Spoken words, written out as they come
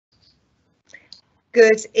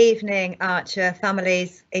Good evening, Archer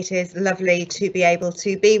families. It is lovely to be able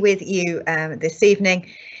to be with you this evening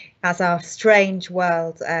as our strange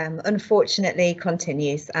world unfortunately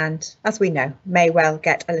continues, and as we know, may well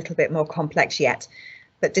get a little bit more complex yet.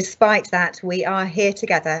 But despite that, we are here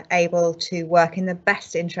together, able to work in the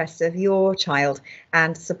best interests of your child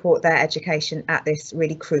and support their education at this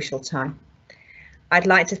really crucial time. I'd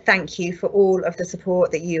like to thank you for all of the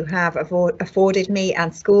support that you have afforded me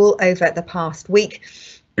and school over the past week.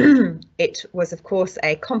 It was, of course,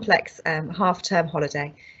 a complex half-term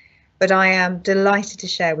holiday, but I am delighted to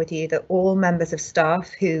share with you that all members of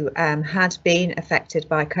staff who had been affected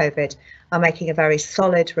by COVID are making a very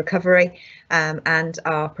solid recovery and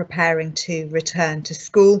are preparing to return to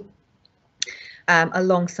school.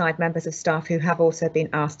 Alongside members of staff who have also been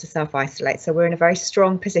asked to self-isolate. So we're in a very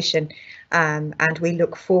strong position and we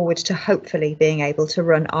look forward to hopefully being able to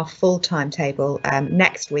run our full timetable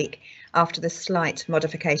next week after the slight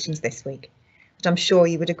modifications this week. But I'm sure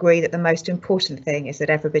you would agree that the most important thing is that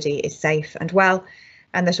everybody is safe and well,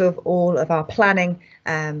 and that all of our planning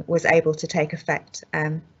was able to take effect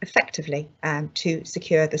effectively to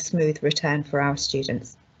secure the smooth return for our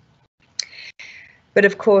students. But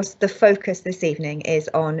of course, the focus this evening is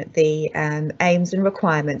on the aims and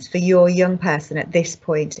requirements for your young person at this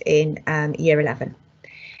point in Year 11.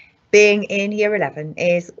 Being in Year 11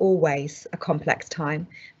 is always a complex time.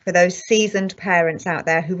 For those seasoned parents out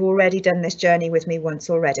there who've already done this journey with me once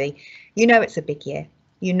already, you know it's a big year.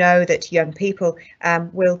 You know that young people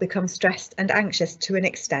will become stressed and anxious to an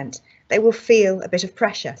extent. They will feel a bit of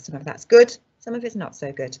pressure. Some of that's good, some of it's not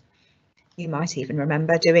so good. You might even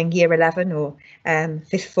remember doing Year 11 or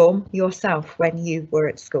 5th form yourself when you were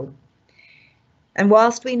at school. And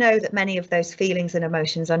whilst we know that many of those feelings and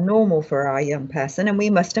emotions are normal for our young person and we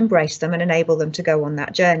must embrace them and enable them to go on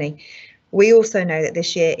that journey, we also know that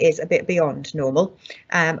this year is a bit beyond normal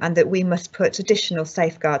and that we must put additional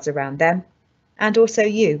safeguards around them and also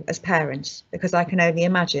you as parents, because I can only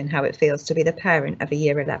imagine how it feels to be the parent of a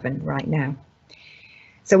Year 11 right now.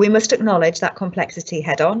 So we must acknowledge that complexity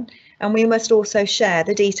head on, and we must also share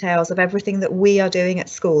the details of everything that we are doing at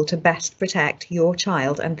school to best protect your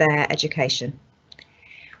child and their education.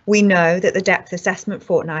 We know that the depth assessment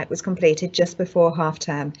fortnight was completed just before half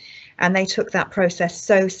term, and they took that process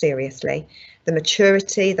so seriously. The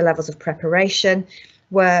maturity, the levels of preparation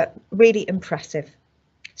were really impressive.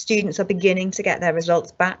 Students are beginning to get their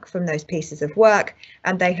results back from those pieces of work,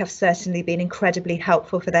 and they have certainly been incredibly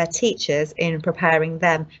helpful for their teachers in preparing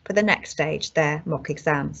them for the next stage, their mock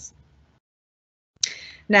exams.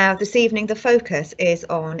 Now, this evening, the focus is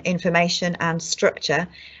on information and structure.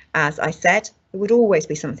 As I said, it would always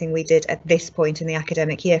be something we did at this point in the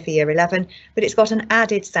academic year for Year 11, but it's got an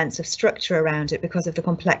added sense of structure around it because of the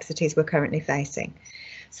complexities we're currently facing.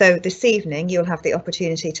 So this evening, you'll have the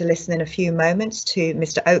opportunity to listen in a few moments to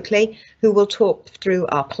Mr. Oakley, who will talk through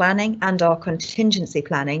our planning and our contingency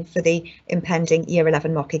planning for the impending Year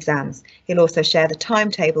 11 mock exams. He'll also share the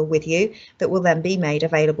timetable with you that will then be made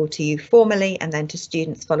available to you formally and then to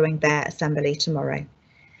students following their assembly tomorrow.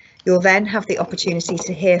 You'll then have the opportunity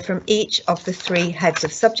to hear from each of the three heads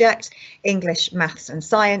of subject, English, Maths and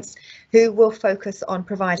Science, who will focus on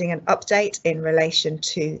providing an update in relation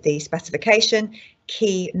to the specification,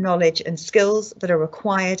 key knowledge and skills that are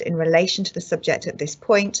required in relation to the subject at this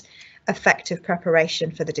point, effective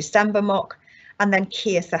preparation for the December mock, and then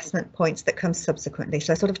key assessment points that come subsequently.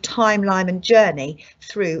 So a sort of timeline and journey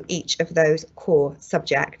through each of those core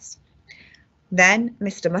subjects. Then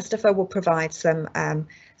Mr. Mustafa will provide some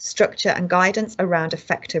structure and guidance around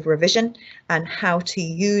effective revision and how to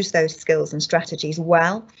use those skills and strategies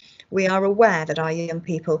well. We are aware that our young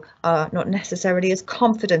people are not necessarily as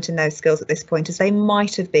confident in those skills at this point as they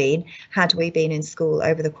might have been had we been in school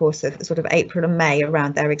over the course of sort of April and May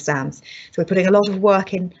around their exams. So we're putting a lot of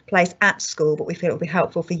work in place at school, but we feel it will be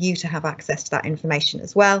helpful for you to have access to that information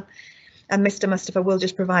as well. And Mr. Mustafa will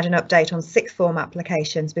just provide an update on sixth form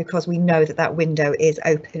applications because we know that that window is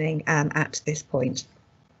opening at this point.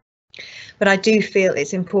 But I do feel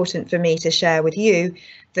it's important for me to share with you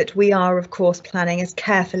that we are, of course, planning as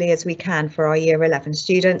carefully as we can for our Year 11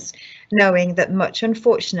 students, knowing that much,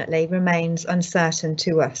 unfortunately, remains uncertain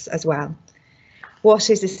to us as well. What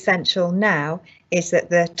is essential now is that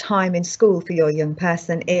the time in school for your young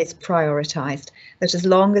person is prioritised, that as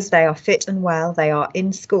long as they are fit and well, they are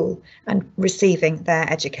in school and receiving their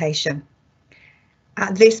education.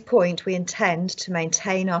 At this point, we intend to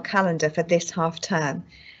maintain our calendar for this half term.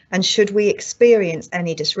 And should we experience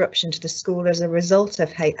any disruption to the school as a result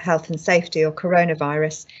of health and safety or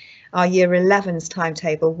coronavirus, our Year 11's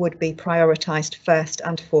timetable would be prioritised first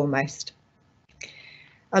and foremost.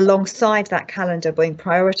 Alongside that calendar being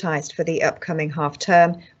prioritised for the upcoming half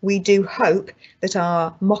term, we do hope that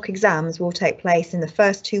our mock exams will take place in the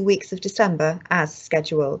first 2 weeks of December as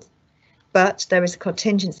scheduled. But there is a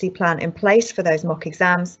contingency plan in place for those mock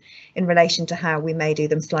exams in relation to how we may do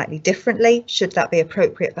them slightly differently, should that be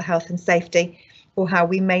appropriate for health and safety, or how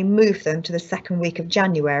we may move them to the second week of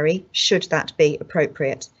January, should that be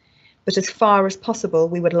appropriate. But as far as possible,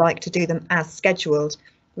 we would like to do them as scheduled,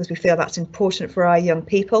 because we feel that's important for our young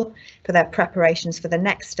people, for their preparations for the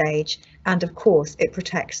next stage, and of course it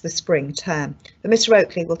protects the spring term. But Mr.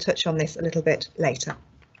 Oakley will touch on this a little bit later.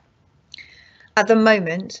 At the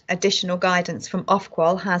moment, additional guidance from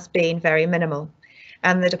Ofqual has been very minimal,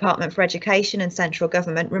 and the Department for Education and central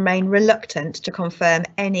government remain reluctant to confirm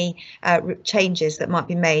any changes that might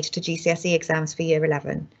be made to GCSE exams for Year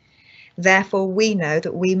 11. Therefore, we know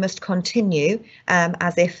that we must continue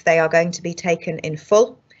as if they are going to be taken in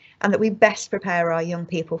full, and that we best prepare our young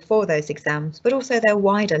people for those exams, but also their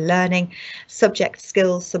wider learning, subject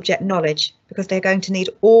skills, subject knowledge, because they're going to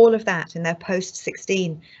need all of that in their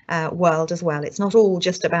post-16 world as well. It's not all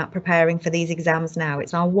just about preparing for these exams now,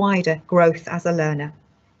 it's our wider growth as a learner.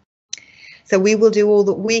 So we will do all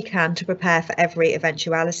that we can to prepare for every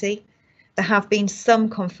eventuality. There have been some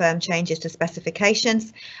confirmed changes to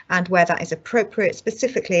specifications, and where that is appropriate,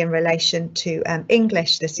 specifically in relation to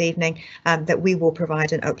English this evening, that we will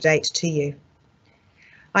provide an update to you.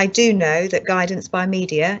 I do know that guidance by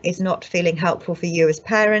media is not feeling helpful for you as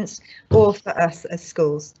parents or for us as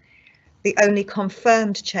schools. The only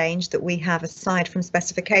confirmed change that we have aside from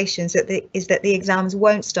specifications is that the exams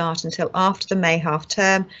won't start until after the May half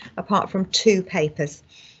term, apart from 2 papers.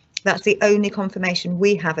 That's the only confirmation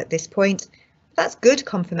we have at this point. That's good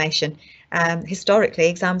confirmation. Historically,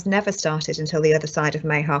 exams never started until the other side of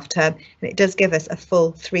May half term, and it does give us a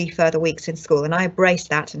full 3 further weeks in school, and I embrace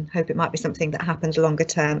that and hope it might be something that happens longer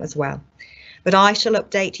term as well. But I shall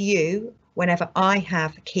update you whenever I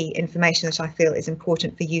have key information that I feel is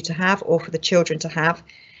important for you to have or for the children to have.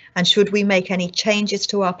 And should we make any changes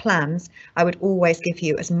to our plans, I would always give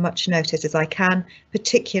you as much notice as I can,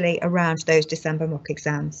 particularly around those December mock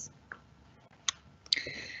exams.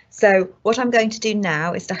 So what I'm going to do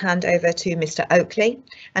now is to hand over to Mr. Oakley,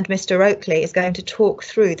 and Mr. Oakley is going to talk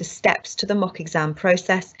through the steps to the mock exam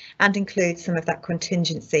process and include some of that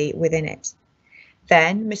contingency within it.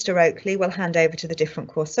 Then Mr. Oakley will hand over to the different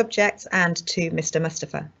core subjects and to Mr.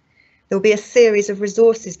 Mustafa. There will be a series of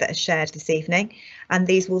resources that are shared this evening, and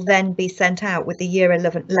these will then be sent out with the Year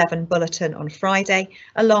 11 bulletin on Friday,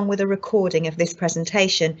 along with a recording of this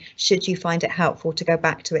presentation, should you find it helpful to go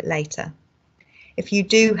back to it later. If you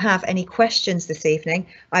do have any questions this evening,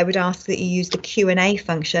 I would ask that you use the Q&A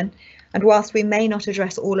function. And whilst we may not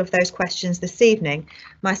address all of those questions this evening,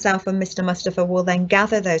 myself and Mr. Mustafa will then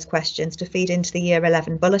gather those questions to feed into the Year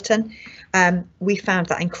 11 bulletin. We found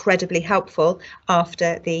that incredibly helpful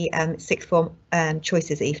after the sixth form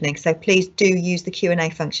choices evening. So please do use the Q&A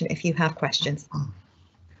function if you have questions.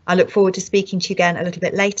 I look forward to speaking to you again a little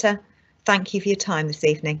bit later. Thank you for your time this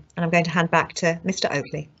evening, and I'm going to hand back to Mr.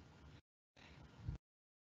 Oakley.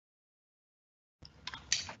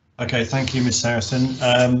 Okay, thank you, Ms. Harrison.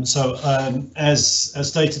 As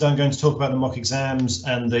stated, I'm going to talk about the mock exams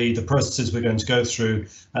and the processes we're going to go through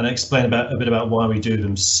and explain a bit about why we do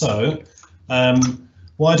them. So,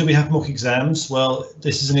 why do we have mock exams? Well,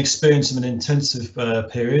 this is an experience of an intensive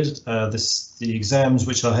period. The exams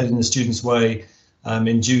which are heading the students' way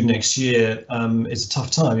in June next year is a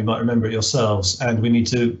tough time. You might remember it yourselves, and we need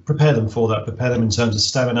to prepare them for that, prepare them in terms of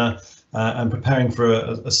stamina and preparing for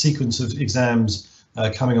a sequence of exams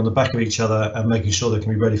coming on the back of each other and making sure they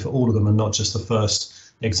can be ready for all of them and not just the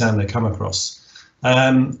first exam they come across.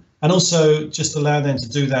 And also just allowing them to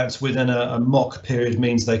do that within a mock period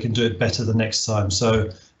means they can do it better the next time. So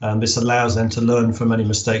this allows them to learn from any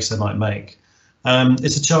mistakes they might make.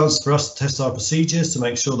 It's a chance for us to test our procedures to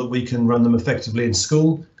make sure that we can run them effectively in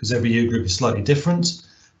school, because every year group is slightly different.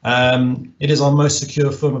 It is our most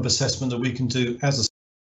secure form of assessment that we can do as a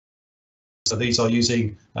So these are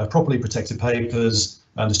using properly protected papers,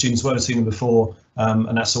 and the students won't have seen them before,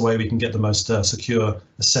 and that's the way we can get the most secure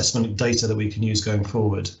assessment data that we can use going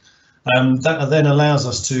forward. That then allows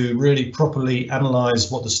us to really properly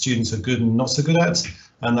analyse what the students are good and not so good at,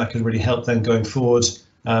 and that can really help them going forward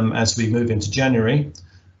as we move into January.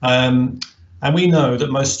 And we know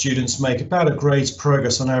that most students make about a grade's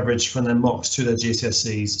progress on average from their mocks to their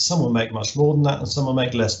GCSEs. Some will make much more than that and some will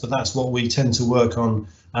make less, but that's what we tend to work on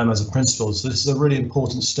as a principal. So this is a really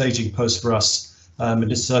important staging post for us in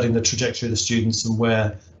deciding the trajectory of the students and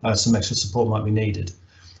where some extra support might be needed.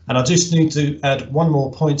 And I just need to add one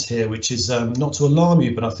more point here, which is not to alarm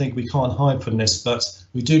you, but I think we can't hide from this, but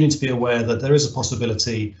we do need to be aware that there is a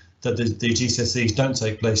possibility that the GCSEs don't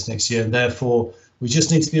take place next year, and therefore we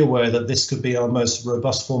just need to be aware that this could be our most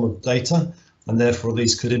robust form of data, and therefore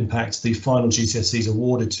these could impact the final GCSEs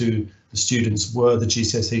awarded to the students were the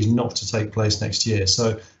GCSEs not to take place next year.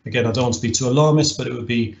 So again, I don't want to be too alarmist, but it would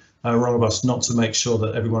be wrong of us not to make sure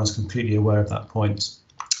that everyone is completely aware of that point.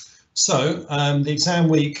 So the exam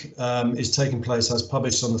week is taking place as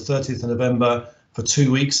published on the 30th of November for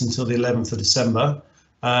 2 weeks until the 11th of December.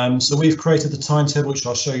 So we've created the timetable, which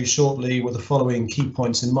I'll show you shortly, with the following key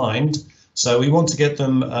points in mind. So we want to get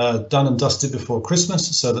them done and dusted before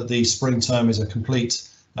Christmas so that the spring term is a complete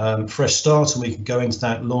fresh start, and we can go into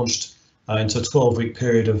that launched into a 12-week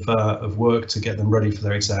period of work to get them ready for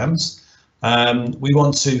their exams. We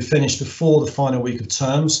want to finish before the final week of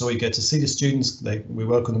term, so we get to see the students, we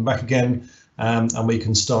welcome them back again, and we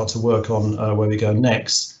can start to work on where we go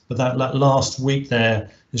next. But that last week there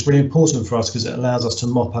is really important for us because it allows us to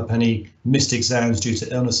mop up any missed exams due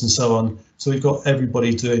to illness and so on. So we've got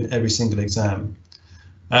everybody doing every single exam.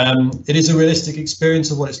 It is a realistic experience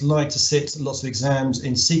of what it's like to sit lots of exams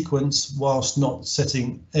in sequence whilst not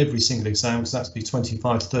setting every single exam, because that's be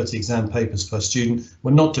 25 to 30 exam papers per student.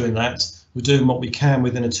 We're not doing that. We're doing what we can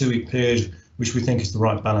within a 2-week period, which we think is the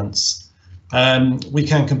right balance. We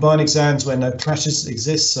can combine exams where no clashes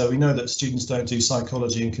exist, so we know that students don't do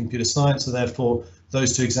psychology and computer science, so therefore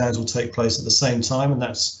those 2 exams will take place at the same time, and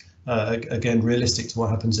that's again realistic to what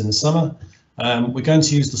happens in the summer. We're going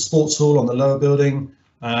to use the sports hall on the lower building.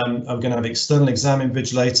 We're going to have external exam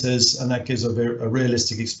invigilators, and that gives a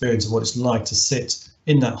realistic experience of what it's like to sit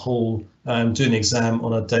in that hall doing the exam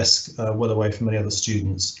on a desk well away from any other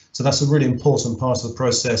students. So that's a really important part of the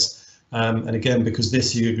process. And again, because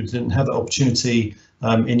this year you didn't have that opportunity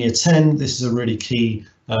in year 10, this is a really key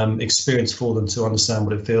experience for them to understand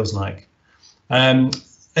what it feels like.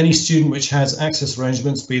 Any student which has access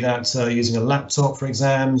arrangements, be that using a laptop for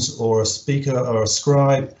exams or a speaker or a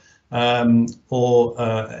scribe, or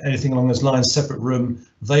anything along those lines, separate room,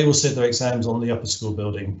 they will sit their exams on the upper school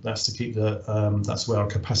building. That's to keep that's where our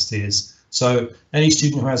capacity is. So any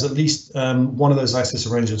student who has at least one of those access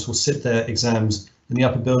arrangements will sit their exams in the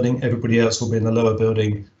upper building. Everybody else will be in the lower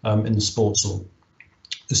building in the sports hall.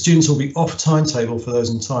 The students will be off timetable for those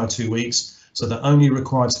entire 2 weeks, so they're only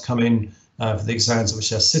required to come in for the exams at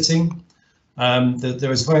which they're sitting.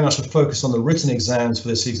 There is very much a focus on the written exams for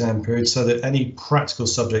this exam period, so that any practical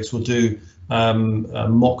subjects will do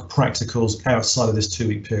mock practicals outside of this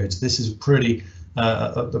 2-week period. So this is pretty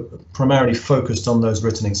primarily focused on those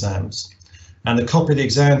written exams. And the copy of the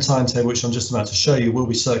exam timetable, which I'm just about to show you, will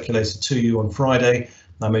be circulated to you on Friday,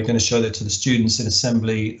 and we're going to show that to the students in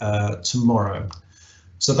assembly tomorrow.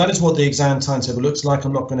 So that is what the exam timetable looks like.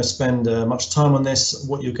 I'm not going to spend much time on this.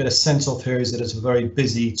 What you'll get a sense of here is that it's a very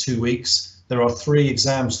busy 2 weeks. There are 3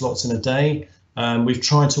 exam slots in a day. We've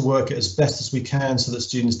tried to work it as best as we can so that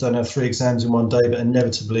students don't have 3 exams in one day, but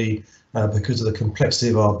inevitably, because of the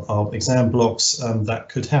complexity of our exam blocks, that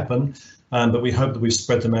could happen. But we hope that we've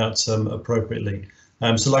spread them out appropriately.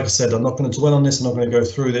 So like I said, I'm not going to dwell on this, I'm not going to go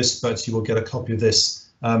through this, but you will get a copy of this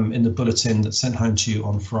in the bulletin that's sent home to you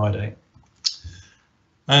on Friday.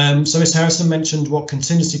 So Ms Harrison mentioned what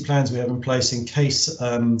contingency plans we have in place in case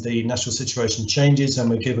the national situation changes and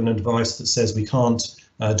we're given advice that says we can't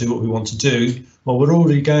do what we want to do. Well, we're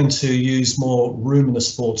already going to use more room in the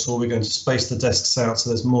sports hall. We're going to space the desks out so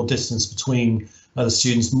there's more distance between the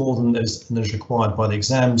students, more than is required by the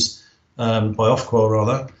exams, by Ofqual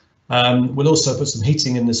rather. We'll also put some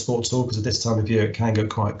heating in the sports hall because at this time of year it can get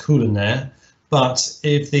quite cool in there. But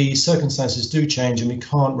if the circumstances do change and we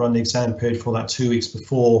can't run the exam period for that 2 weeks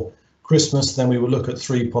before Christmas, then we will look at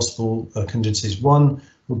 3 possible contingencies. One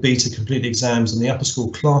would be to complete the exams in the upper school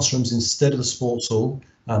classrooms instead of the sports hall,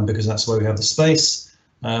 because that's where we have the space.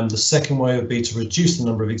 The second way would be to reduce the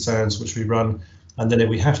number of exams which we run, and then if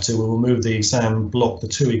we have to, we will move the exam block, the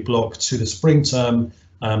 2-week block, to the spring term,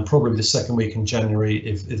 probably the 2nd week in January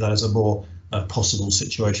if that is a more possible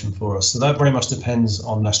situation for us. So that very much depends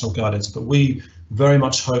on national guidance, but we very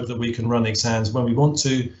much hope that we can run the exams when we want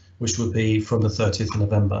to, which would be from the 30th of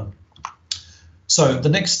November. So the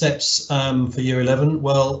next steps for Year 11,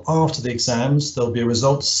 well, after the exams, there'll be a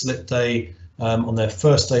results slip day on their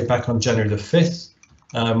first day back on January the 5th,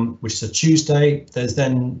 which is a Tuesday. There's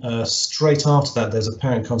then straight after that, there's a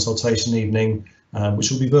parent consultation evening,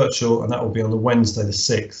 which will be virtual, and that will be on the Wednesday the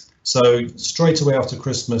 6th. So straight away after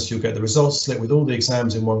Christmas, you'll get the results slip with all the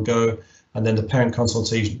exams in one go, and then the parent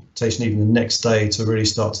consultation evening the next day to really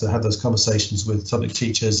start to have those conversations with subject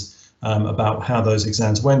teachers about how those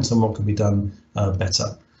exams went and what could be done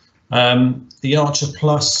better. The Archer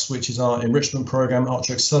Plus, which is our enrichment program,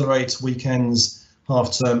 Archer Accelerate, weekends,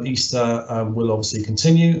 half-term, Easter, will obviously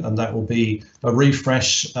continue, and that will be a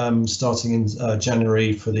refresh starting in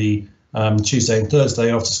January for the Tuesday and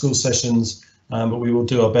Thursday after school sessions, but we will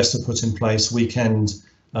do our best to put in place weekend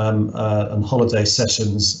and holiday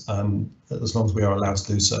sessions as long as we are allowed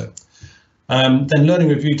to do so. Then Learning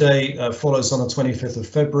Review Day follows on the 25th of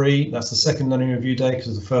February. That's the second Learning Review Day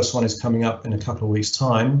because the first one is coming up in a couple of weeks'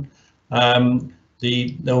 time.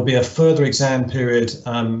 There will be a further exam period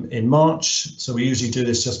in March, so we usually do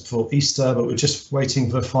this just before Easter, but we're just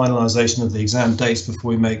waiting for finalisation of the exam dates before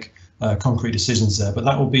we make concrete decisions there. But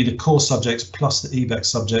that will be the core subjects plus the EBEC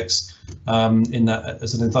subjects in that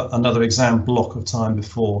as another exam block of time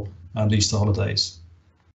before the Easter holidays.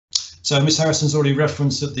 So Ms Harrison's already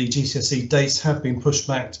referenced that the GCSE dates have been pushed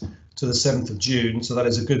back to the 7th of June, so that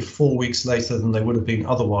is a good 4 weeks later than they would have been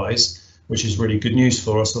otherwise, which is really good news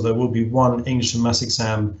for us. So there will be one English and Maths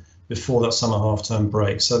exam before that summer half-term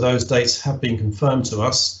break. So those dates have been confirmed to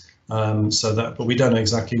us, but we don't know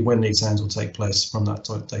exactly when the exams will take place from that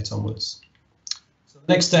date onwards. So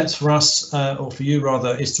the next steps for us, or for you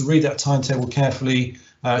rather, is to read that timetable carefully,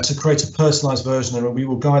 to create a personalised version, and we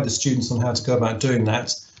will guide the students on how to go about doing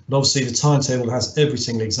that. But obviously the timetable has every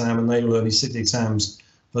single exam, and they will only sit the exams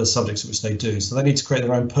for the subjects which they do. So they need to create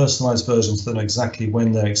their own personalised versions so they know exactly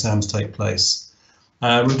when their exams take place.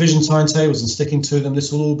 Revision timetables and sticking to them.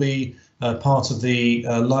 This will all be part of the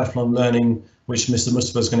lifelong learning which Mr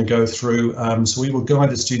Mustafa is going to go through. So we will guide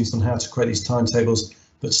the students on how to create these timetables,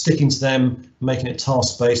 but sticking to them, making it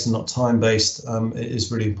task-based and not time-based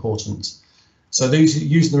is really important. So these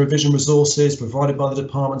using the revision resources provided by the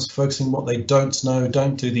departments, focusing on what they don't know,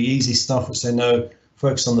 don't do the easy stuff which they know,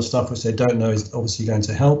 focus on the stuff which they don't know is obviously going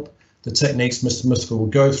to help. The techniques Mr Mustafa will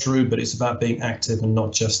go through, but it's about being active and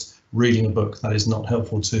not just reading a book. That is not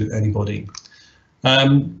helpful to anybody.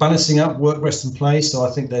 Balancing up work, rest and play. So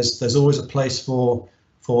I think there's always a place for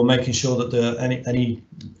making sure that any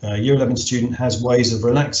Year 11 student has ways of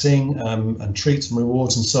relaxing and treats and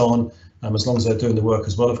rewards and so on, as long as they're doing the work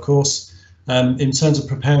as well, of course. In terms of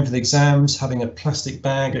preparing for the exams, having a plastic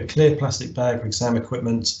bag, a clear plastic bag for exam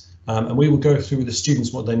equipment, and we will go through with the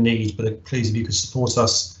students what they need, but please if you could support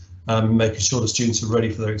us making sure the students are ready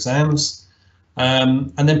for their exams.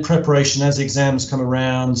 And then preparation as the exams come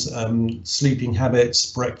around, sleeping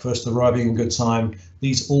habits, breakfast, arriving in good time,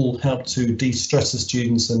 these all help to de-stress the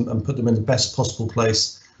students and put them in the best possible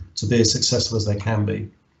place to be as successful as they can be.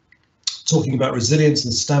 Talking about resilience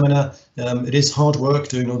and stamina, it is hard work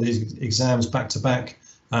doing all these exams back to back.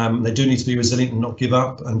 They do need to be resilient and not give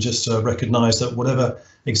up, and just recognise that whatever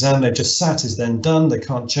exam they've just sat is then done. They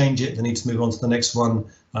can't change it. They need to move on to the next one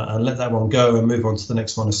and let that one go and move on to the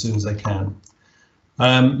next one as soon as they can.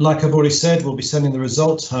 Like I've already said, we'll be sending the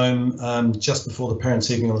results home just before the parents'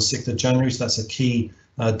 evening on the 6th of January, so that's a key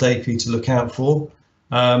date for you to look out for.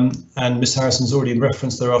 And Ms Harrison's already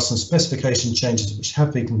referenced there are some specification changes which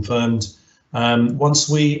have been confirmed. Once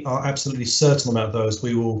we are absolutely certain about those,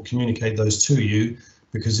 we will communicate those to you,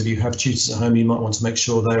 because if you have tutors at home, you might want to make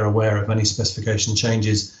sure they're aware of any specification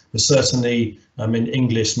changes. But certainly in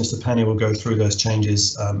English, Mr Panny will go through those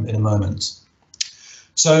changes in a moment.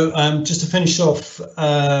 So just to finish off,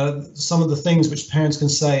 some of the things which parents can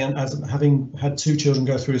say, and as having had 2 children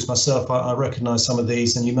go through this myself, I recognise some of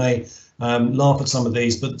these, and you may laugh at some of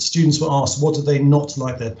these, but students were asked, what do they not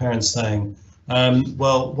like their parents saying?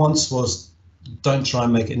 Well, once was, don't try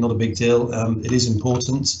and make it not a big deal. It is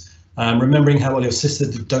important. Remembering how well your sister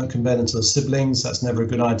did, don't compare them to the siblings. That's never a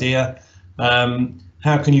good idea.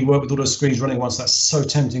 How can you work with all those screens running once? That's so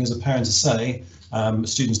tempting as a parent to say.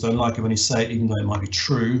 Students don't like it when you say it, even though it might be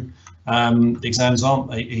true. The exams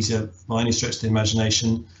aren't easier by any stretch of the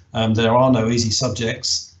imagination. There are no easy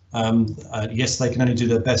subjects. Yes, they can only do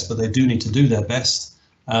their best, but they do need to do their best.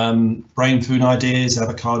 Brain food ideas,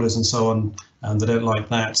 avocados and so on, they don't like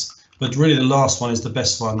that. But really the last one is the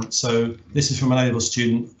best one. So this is from an A-level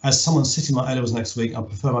student. As someone sitting my A-levels next week, I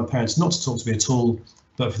prefer my parents not to talk to me at all,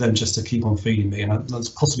 but for them just to keep on feeding me. And that's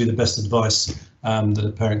possibly the best advice that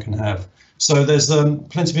a parent can have. So there's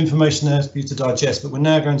plenty of information there for you to digest, but we're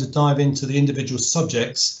now going to dive into the individual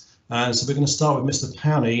subjects. So we're going to start with Mr.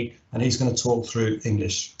 Powney, and he's going to talk through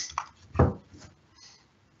English.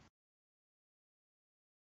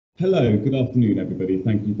 Hello, good afternoon everybody.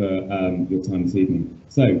 Thank you for your time this evening.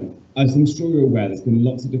 So, as I'm sure you're aware, there's been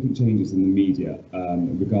lots of different changes in the media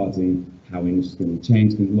regarding how English is going to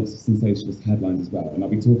change, and lots of sensationalist headlines as well. And I'll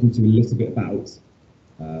be talking to you a little bit about,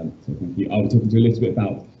 I'll be talking to you a little bit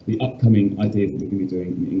about the upcoming ideas that we're going to be doing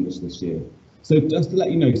in English this year. So just to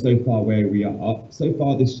let you know so far where we are, so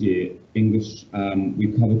far this year, English,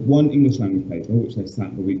 we've covered one English language paper, which they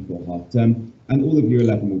sat the week before half term, and all of Year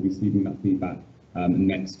 11 will be receiving that feedback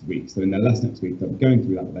next week. So in their lesson next week, they'll be going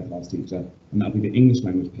through that with their class teacher, and that'll be the English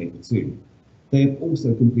language paper 2. They have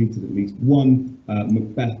also completed at least one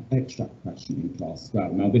Macbeth extract question in class as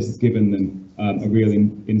well. Now this has given them a real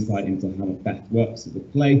insight into how Macbeth works as a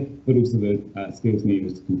play, but also the skills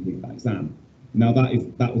needed to complete that exam. Now that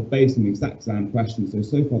was based on the exact exam questions.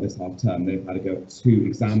 So far this half term, they've had to go at 2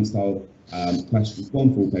 exam style questions,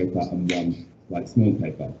 1 full paper and 1 like small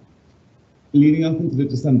paper. Leading up into the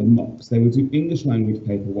December mocks, they will do English language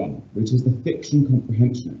paper 1, which is the fiction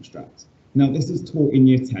comprehension extract. Now this is taught in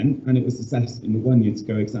year 10 and it was assessed in the 1 year to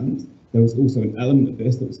go exams. There was also an element of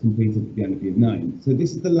this that was completed at the end of year 9. So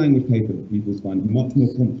this is the language paper that pupils find much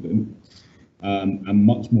more confident and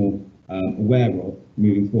much more aware of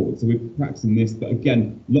moving forward. So we're practicing this, but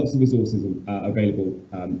again, lots of resources are available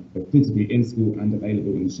both physically in school and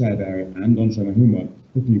available in the shared area and on Show My Homework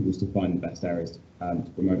for pupils to find the best areas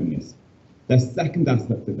to promote in this. Their second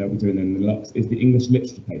aspect that they'll be doing in the LUX is the English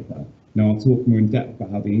literature paper. Now I'll talk more in depth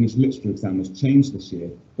about how the English literature exam has changed this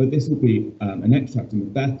year, but this will be an extract of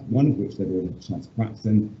Macbeth, one of which they've already had a chance to practice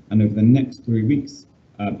in, and over the next 3 weeks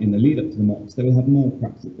in the lead up to the mocks, they will have more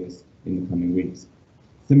practice of this in the coming weeks.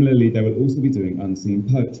 Similarly, they will also be doing unseen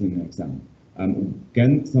poetry in the exam.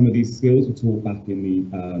 Again, some of these skills were taught back in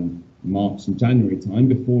the March and January time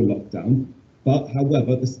before lockdown, but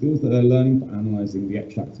however, the skills that they're learning for analysing the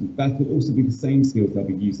extracts of Macbeth will also be the same skills they'll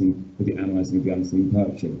be using for the analysing of the unseen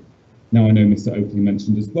poetry. Now I know Mr. Oakley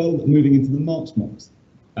mentioned as well that moving into the March mocks,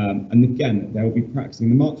 and again, they will be practicing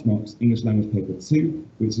the March mocks English language paper 2,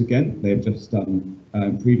 which again, they have just done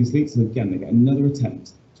previously, so again, they get another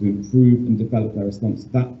attempt to improve and develop their response to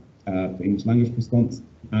that for English language response,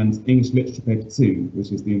 and English literature paper 2,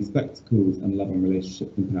 which is the Inspectacles and Love and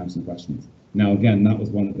Relationship comparison questions. Now again, that was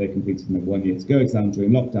one that they completed in their 1 year to go exam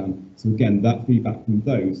during lockdown, so again, that feedback from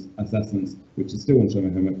those assessments, which is still on Show My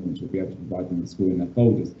Homework, which we'll be able to provide them in school in their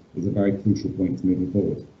folders, is a very crucial point to moving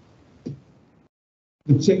forward.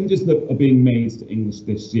 The changes that are being made to English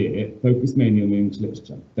this year focus mainly on the English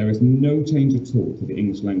literature. There is no change at all to the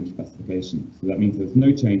English language specification. So that means there's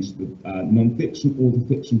no change to the non-fiction or the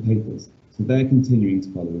fiction papers. So they're continuing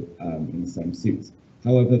to follow in the same suit.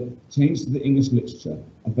 However, changes to the English literature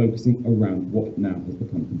are focusing around what now has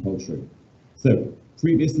become compulsory. So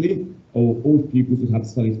previously, all pupils would have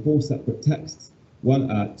studied 4 separate texts,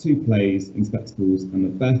 2 plays, Inspectacles and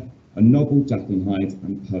Macbeth, a novel, Jekyll and Hyde,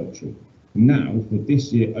 and poetry. Now, for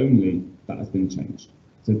this year only, that has been changed.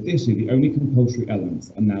 So this year, the only compulsory elements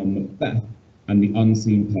are now Macbeth and the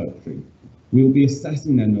unseen poetry. We will be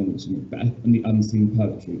assessing their knowledge of Macbeth and the unseen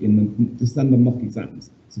poetry in the December mock exams.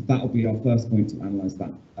 So that will be our first point to analyse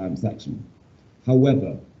that section.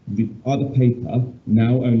 However, the other paper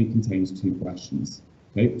now only contains 2 questions.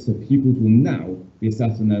 Okay, so pupils will now be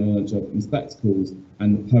assessing their knowledge of Inspectacles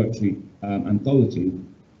and the poetry anthology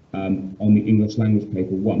on the English language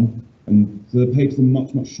paper 1. And so the papers are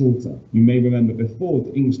much, much shorter. You may remember before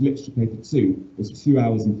the English literature paper 2 was 2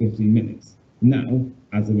 hours and 15 minutes. Now,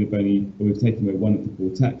 as we've taken away 1 of the 4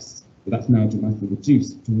 texts, but that's now dramatically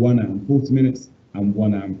reduced to 1 hour and 40 minutes and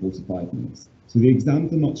 1 hour and 45 minutes. So the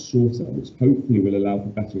exams are much shorter, which hopefully will allow for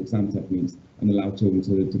better exam techniques and allow children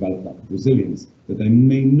to develop that resilience that they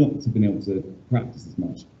may not have been able to practice as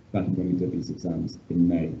much back when we did these exams in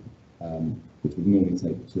May, which would normally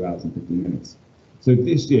take 2 hours and 15 minutes. So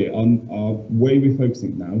this year, our way we're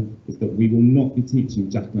focusing now is that we will not be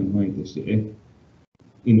teaching Jekyll and Hyde this year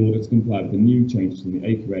in order to comply with the new changes in the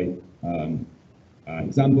AQA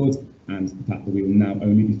exam board, and the fact that we will now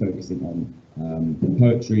only be focusing on the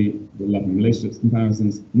poetry, the love and relationships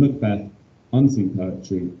comparisons, Macbeth, unseen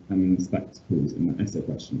poetry, and the Inspectacles in that essay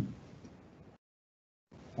question.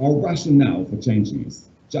 Our rationale for changing this.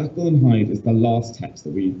 Jekyll and Hyde is the last text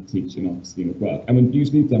that we teach in our scheme of work, and we're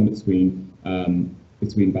usually done between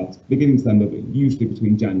about beginning of December, but usually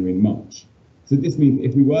between January and March. So this means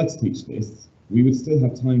if we were to teach this, we would still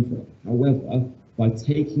have time for it. However, by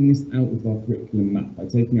taking this out of our curriculum map, by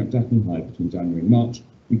taking out Jekyll and Hyde between January and March,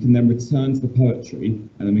 we can then return to the poetry,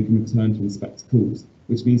 and then we can return to Inspectacles,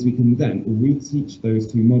 which means we can then reteach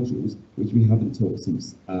those 2 modules, which we haven't taught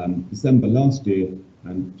since December last year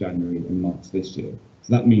and January and March this year.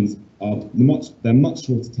 So that means they're much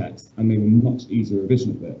shorter texts and they were much easier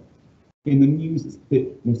revision of it. In the news, it's a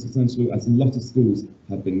bit more substantial, as a lot of schools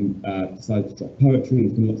have been decided to drop poetry, and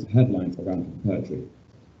there's been lots of headlines around poetry.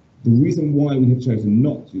 The reason why we have chosen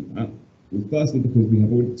not to do that was firstly because we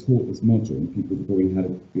have already taught this module and people have already had a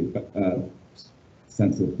good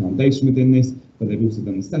sense of foundation within this, but they've also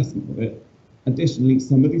done assessment of it. Additionally,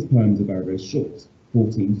 some of these poems are very, very short,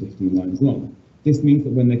 14, 15 lines long. This means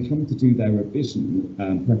that when they come to do their revision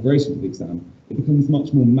preparation for the exam, it becomes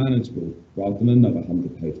much more manageable rather than another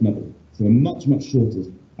 100-page novel. So a much, much shorter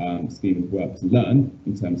scheme of work to learn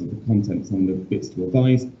in terms of the content, some of the bits to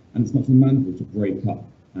revise, and it's much more manageable to break up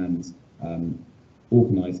and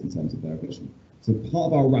organise in terms of their revision. So part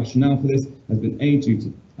of our rationale for this has been due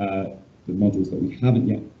to the modules that we haven't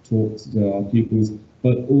yet taught to our pupils,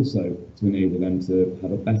 but also to enable them to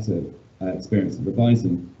have a better experience of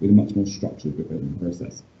revising with a much more structured revision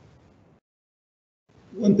process.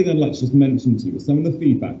 One thing I'd like to just mention to you is some of the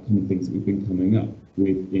feedback common things that we've been coming up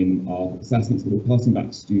with in our assessments that we're passing back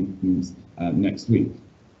to students next week.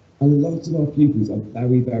 A lot of our pupils are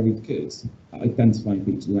very, very good at identifying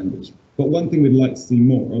feature language. But one thing we'd like to see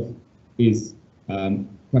more of is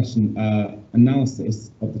question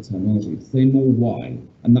analysis of the terminology, say more why,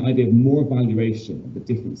 and the idea of more evaluation of the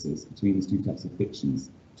differences between these two types of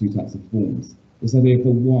fictions, two types of forms. This idea of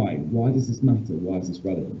the why does this matter, why is this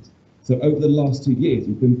relevant? So over the last 2 years,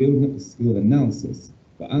 we've been building up the skill of analysis,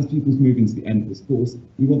 but as pupils move into the end of this course,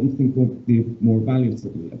 we want them to think more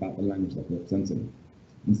evaluatively about the language that we're presenting.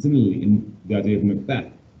 And similarly, in the idea of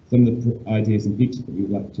Macbeth, some of the ideas and features that we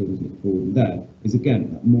would like children to look forward in there is,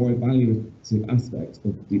 again, that more evaluative aspect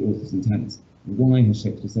of the author's intent. Why has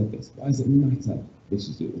Shakespeare said this? Why does it matter this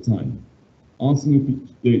is at the time? Asking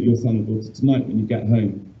your son or daughter tonight when you get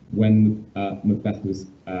home when Macbeth was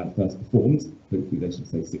first performed, hopefully they should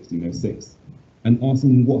say 1606, and asking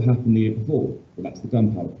them what happened the year before. Well, that's the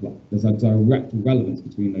Gunpowder Plot. There's a direct relevance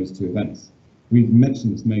between those two events. We've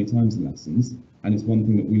mentioned this many times in lessons, and it's one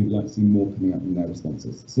thing that we would like to see more coming up in their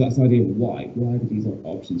responses. So that's the idea of why are these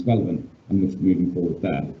options relevant, and we're moving forward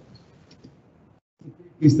there.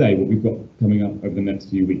 We say what we've got coming up over the next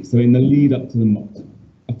few weeks. So in the lead up to the mock,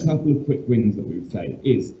 a couple of quick wins that we would say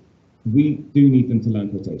is we do need them to learn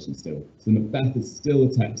quotation still. So Macbeth is still a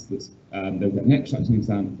text that's they'll get an extraction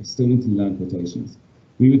exam, they still need to learn quotations.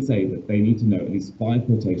 We would say that they need to know at least 5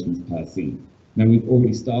 quotations per scene. Now we've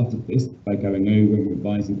already started this by going over and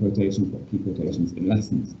revising quotations, what key quotations in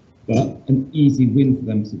lessons. But an easy win for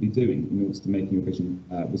them to be doing in order to make a revision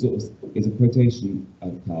resource is a quotation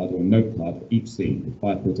card or a note card for each scene with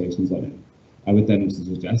 5 quotations on it. I would then also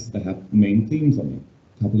suggest they have main themes on it,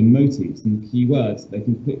 a couple of motifs and keywords they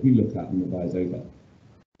can quickly look at and revise over.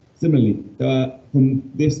 Similarly,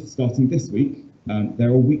 from starting this week, there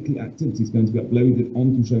are weekly activities going to be uploaded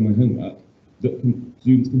onto Show My Homework that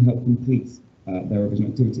students can help complete their revision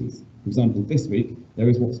activities. For example, this week there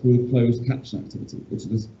is what's called a closed caption activity, which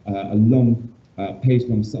is a long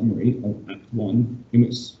page-long summary of Act 1, in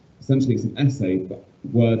which essentially it's an essay, but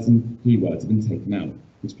words and keywords have been taken out,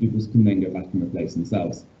 which pupils can then go back and replace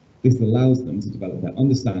themselves. This allows them to develop their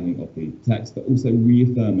understanding of the text, but also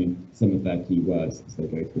reaffirming some of their key words as they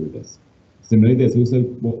go through this. Similarly, there's also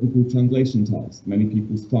what we call translation tasks. Many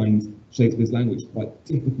people find Shakespeare's language quite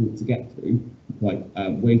difficult to get through, quite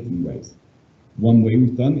weighty in ways. One way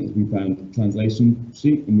we've done is we found a translation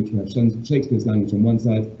sheet in which we have Shakespeare's language on one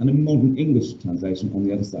side and a modern English translation on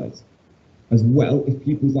the other side. As well, if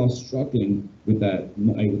pupils are struggling with their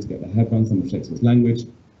not able to get their head around some of Shakespeare's language,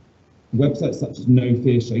 websites such as No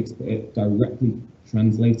Fear Shakespeare directly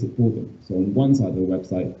translate it for them. So on one side of the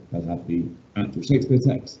website, they'll have the actual Shakespeare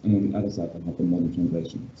text, and on the other side, they'll have the modern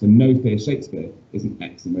translation. So No Fear Shakespeare is an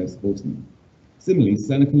excellent way of supporting them. Similarly,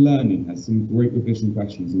 Seneca Learning has some great revision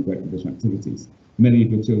questions and great revision activities. Many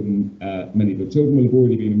of your children will have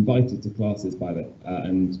already been invited to classes by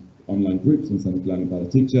and online groups on Seneca Learning by the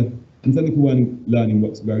teacher. And Seneca Learning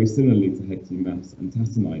works very similarly to Hegty Maths and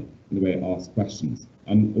Tassamite in the way it asks questions.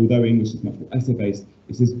 And although English is much more essay-based,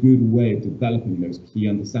 it's a good way of developing those key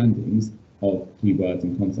understandings of key words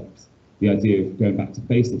and concepts. The idea of going back to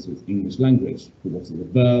basics with English language, for what is a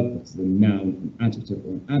verb, what is a noun, an adjective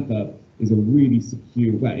or an adverb, is a really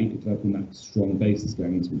secure way of developing that strong basis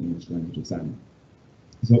going into an English language exam.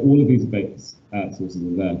 So all of these sources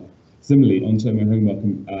are there. Similarly, on Show My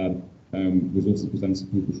Homework resources presented to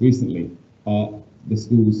pupils recently are the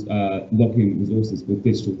school's login resources for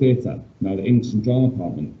digital theatre. Now, the English and Drama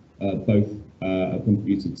Department both have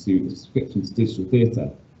contributed to a subscription to digital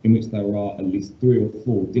theatre, in which there are at least 3 or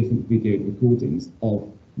 4 different video recordings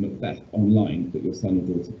of Macbeth online that your son or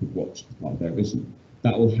daughter could watch as part of their revision.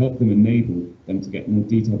 That will help them enable them to get more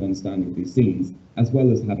detailed understanding of these scenes, as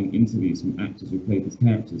well as having interviews from actors who played these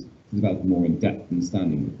characters to develop a more in-depth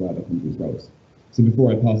understanding of where they come to these roles. So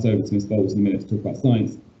before I pass over to Ms. Bowles in a minute to talk about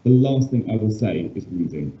science, the last thing I will say is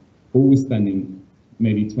reading. Always spending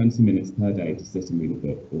maybe 20 minutes per day to sit and read a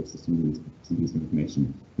book or sit and read some piece of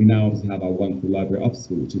information. We now obviously have our wonderful library after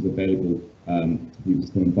school, which is available for people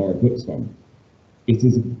to come and borrow books from. it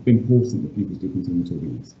is important that pupils do continue to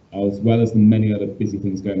read. As well as the many other busy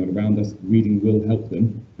things going on around us, reading will help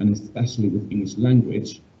them, and especially with English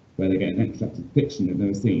language, where they get an extract of fiction they've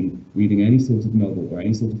never seen, reading any sort of novel or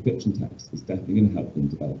any sort of fiction text is definitely going to help them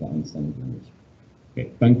develop that understanding of language.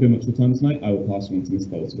 Okay, thank you very much for your time tonight. I will pass you on to Ms.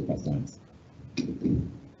 Bowles to talk about science.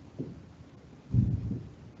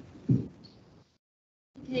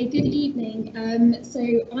 Okay, good evening. So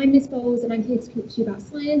I'm Ms. Bowles and I'm here to talk to you about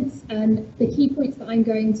science. The key points that I'm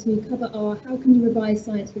going to cover are: how can you revise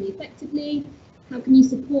science really effectively? How can you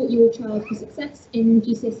support your child for success in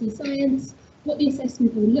GCSE science? What the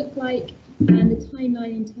assessment will look like, and the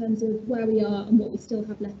timeline in terms of where we are and what we still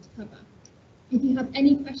have left to cover. If you have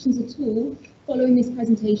any questions at all following this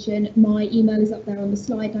presentation, my email is up there on the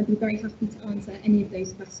slide and I'd be very happy to answer any of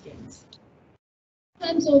those questions. In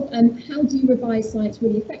terms of how do you revise science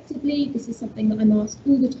really effectively, this is something that I'm asked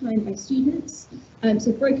all the time by students.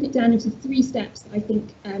 So I've broken it down into 3 steps that I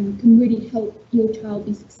think can really help your child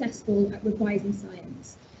be successful at revising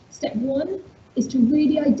science. Step 1 is to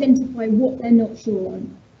really identify what they're not sure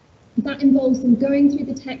on. That involves them going through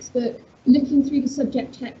the textbook, looking through the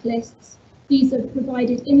subject checklists. These are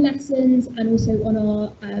provided in lessons and also on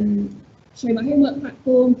our Show My Homework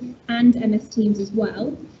platform and MS Teams as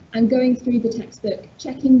well, and going through the textbook,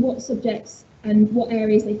 checking what subjects and what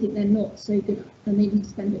areas they think they're not so good at and they need to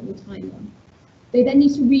spend a bit more time on. They then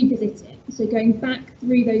need to revisit it, so going back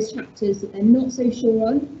through those chapters that they're not so sure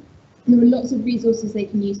on. And there are lots of resources they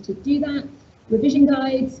can use to do that. Revision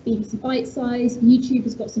guides, BBC Bite Size, YouTube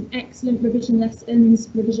has got some excellent revision lessons,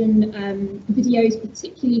 revision videos,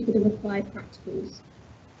 particularly for the required practicals.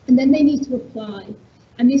 And then they need to apply.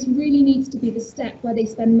 And this really needs to be the step where they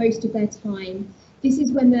spend most of their time. This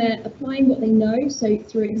is when they're applying what they know, so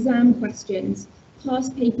through exam questions.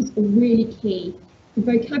 Past papers are really key. The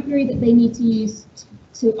vocabulary that they need to use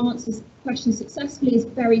to answer questions successfully is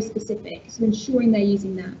very specific, so ensuring they're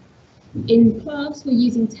using that. In class, we're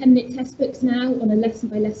using 10-minute test books now on a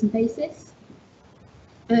lesson-by-lesson basis.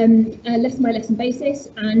 And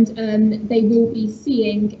they will be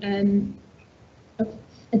seeing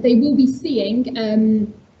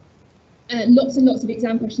lots and lots of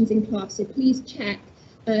exam questions in class. So please check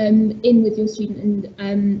in with your student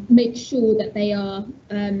and make sure that they are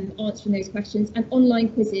answering those questions. And online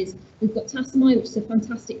quizzes, we've got Tassamy, which is a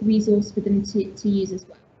fantastic resource for them to use as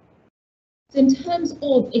well. So in terms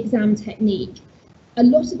of exam technique, a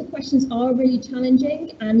lot of the questions are really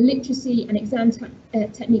challenging, and literacy and exam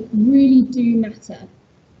technique really do matter.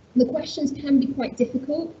 The questions can be quite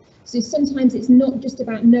difficult, so sometimes it's not just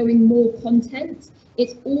about knowing more content,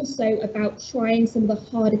 it's also about trying some of the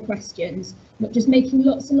harder questions, not just making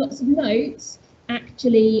lots and lots of notes,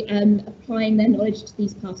 actually applying their knowledge to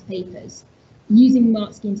these past papers. Using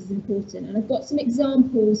mark schemes is important, and I've got some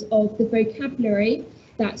examples of the vocabulary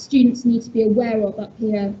that students need to be aware of up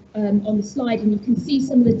here on the slide, and you can see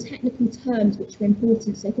some of the technical terms which are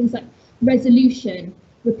important. So things like resolution,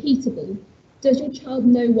 repeatable. Does your child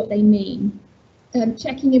know what they mean?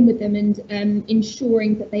 Checking in with them and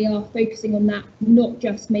ensuring that they are focusing on that, not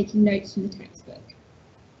just making notes from the textbook.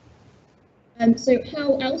 So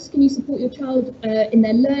how else can you support your child in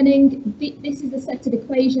their learning? This is a set of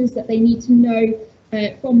equations that they need to know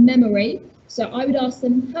from memory. So I would ask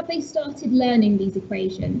them, have they started learning these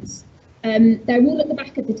equations? They're all at the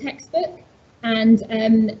back of the textbook, and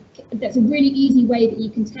that's a really easy way that you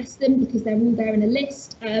can test them because they're all there in a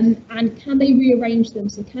list. And can they rearrange them?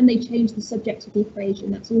 So can they change the subject of the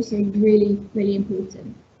equation? That's also really, really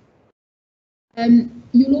important.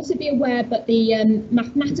 You'll also be aware that the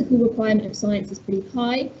mathematical requirement of science is pretty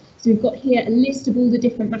high. So we've got here a list of all the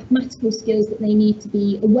different mathematical skills that they need to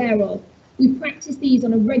be aware of. We practice these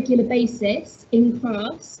on a regular basis in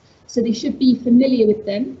class, so they should be familiar with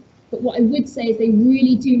them. But what I would say is they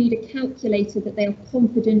really do need a calculator that they are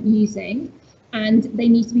confident using, and they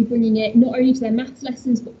need to be bringing it not only to their maths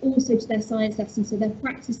lessons, but also to their science lessons. So they're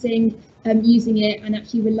practicing using it and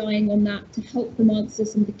actually relying on that to help them answer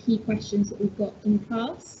some of the key questions that we've got in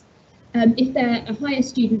class. If they're a higher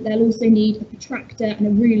student, they'll also need a protractor and a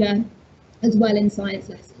ruler as well in science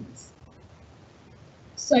lessons.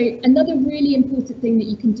 So another really important thing that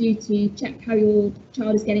you can do to check how your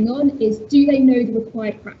child is getting on is, do they know the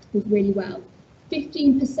required practicals really well?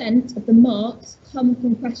 15% of the marks come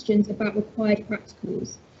from questions about required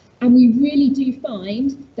practicals. And we really do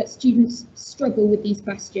find that students struggle with these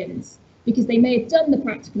questions because they may have done the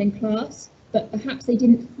practical in class, but perhaps they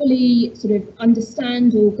didn't fully sort of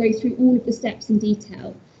understand or go through all of the steps in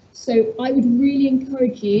detail. So I would really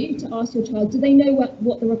encourage you to ask your child, do they know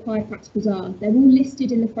what the required practicals are? They're all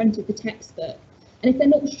listed in the front of the textbook. And if they're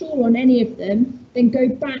not sure on any of them, then go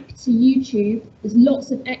back to YouTube. There's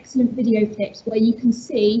lots of excellent video clips where you can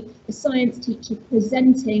see the science teacher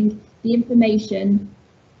presenting the information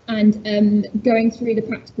and going through the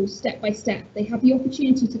practical step by step. They have the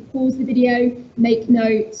opportunity to pause the video, make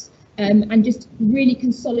notes, and just really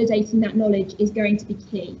consolidating that knowledge is going to be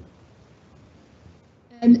key.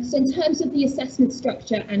 So in terms of the assessment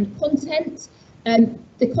structure and content,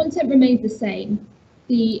 the content remains the same.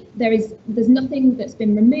 There's nothing that's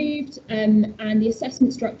been removed, and the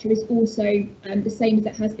assessment structure is also the same as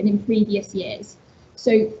it has been in previous years.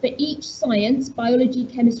 So for each science, biology,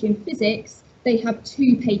 chemistry and physics, they have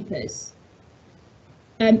 2 papers.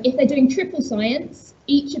 If they're doing triple science,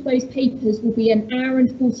 each of those papers will be 1 hour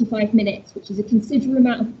and 45 minutes, which is a considerable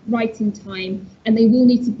amount of writing time, and they will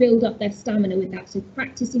need to build up their stamina with that. So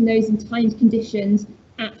practicing those in timed conditions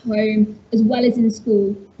at home as well as in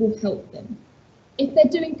school will help them. If they're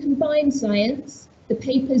doing combined science, the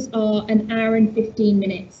papers are 1 hour and 15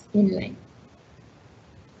 minutes in length,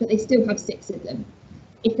 but they still have 6 of them.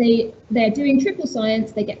 If they're doing triple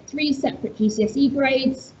science, they get 3 separate GCSE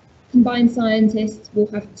grades. Combined scientists will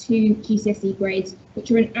have 2 GCSE grades,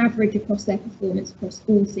 which are an average across their performance across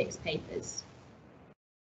all 6 papers.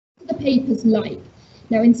 What are the papers like?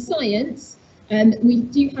 Now in science, we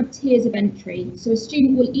do have tiers of entry. So a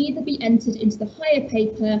student will either be entered into the higher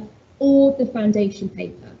paper or the foundation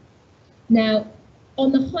paper. Now,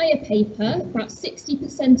 on the higher paper, about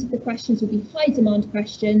 60% of the questions will be high demand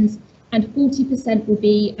questions and 40% will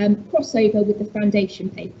be crossover with the foundation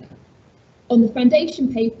paper. On the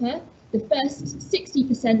foundation paper, the first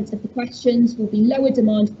 60% of the questions will be lower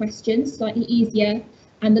demand questions, slightly easier,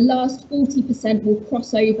 and the last 40% will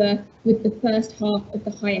cross over with the first half of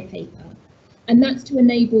the higher paper. And that's to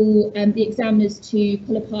enable the examiners to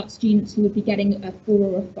pull apart students who would be getting a 4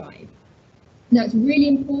 or a 5. Now, it's really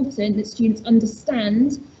important that students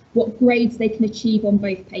understand what grades they can achieve on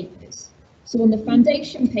both papers. So on the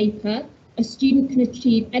foundation paper, a student can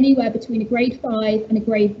achieve anywhere between a grade 5 and a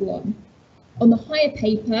grade 1. On the higher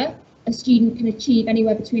paper, a student can achieve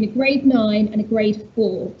anywhere between a grade 9 and a grade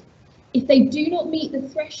 4. If they do not meet the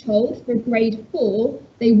threshold for a grade 4,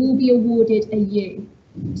 they will be awarded a U.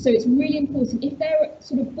 So it's really important, if they're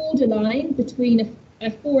sort of borderline between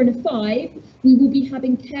a 4 and a 5, we will be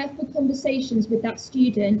having careful conversations with that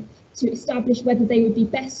student to establish whether they would be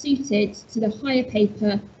best suited to the higher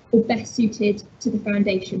paper or best suited to the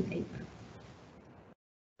foundation paper.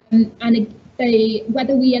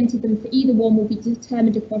 Whether we enter them for either one will be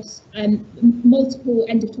determined across multiple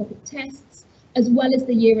end of topic tests, as well as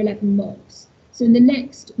the Year 11 mocks. So in the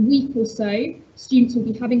next week or so, students will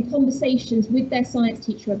be having conversations with their science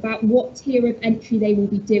teacher about what tier of entry they will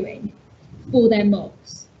be doing for their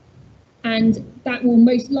mocks. And that will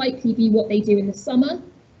most likely be what they do in the summer.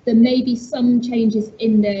 There may be some changes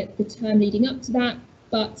in the term leading up to that,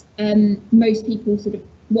 but most people sort of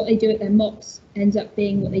what they do at their mocks ends up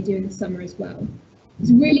being what they do in the summer as well.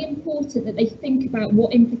 It's really important that they think about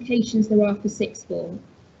what implications there are for sixth form.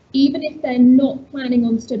 Even if they're not planning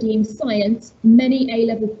on studying science, many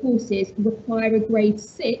A-level courses require a grade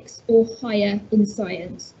 6 or higher in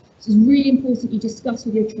science. So it's really important you discuss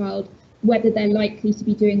with your child whether they're likely to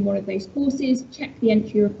be doing one of those courses, check the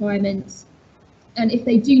entry requirements, and if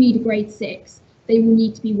they do need a grade 6, they will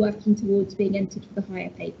need to be working towards being entered for the higher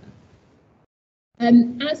paper.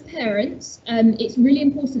 As parents, it's really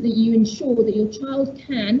important that you ensure that your child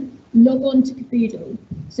can log on to Caboodle.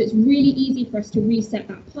 So it's really easy for us to reset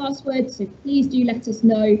that password, so please do let us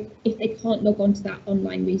know if they can't log on to that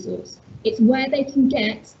online resource. It's where they can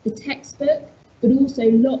get the textbook, but also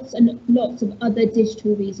lots and lots of other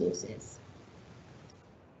digital resources.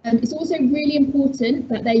 It's also really important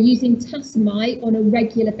that they're using Tassamy on a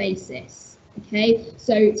regular basis. Okay,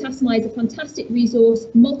 so Tassamy is a fantastic resource,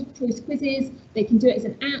 multiple choice quizzes, they can do it as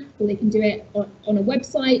an app or they can do it on a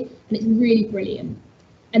website, and it's really brilliant.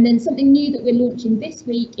 And then something new that we're launching this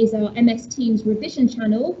week is our MS Teams revision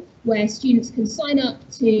channel, where students can sign up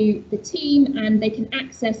to the team and they can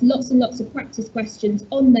access lots and lots of practice questions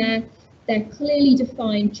on there. They're clearly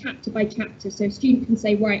defined chapter by chapter, so a student can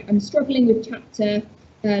say, right, I'm struggling with chapter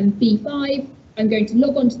B5, I'm going to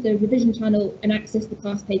log on to the revision channel and access the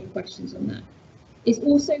past paper questions on that. It's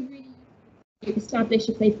also really to establish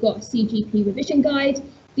if they've got a CGP revision guide.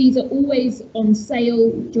 These are always on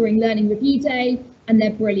sale during Learning Review Day, and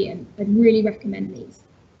they're brilliant. I'd really recommend these.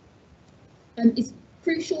 It's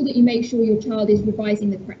crucial that you make sure your child is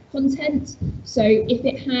revising the correct content. So if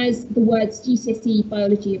it has the words GCSE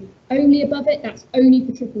biology only above it, that's only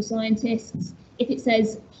for triple scientists. If it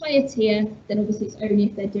says higher tier, then obviously it's only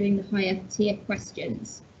if they're doing the higher tier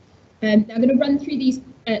questions. Now I'm going to run through these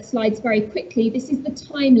slides very quickly, this is the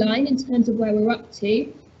timeline in terms of where we're up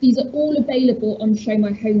to. These are all available on Show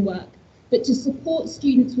My Homework. But to support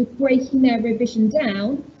students with breaking their revision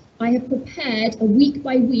down, I have prepared a week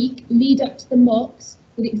by week lead up to the mocks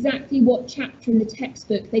with exactly what chapter in the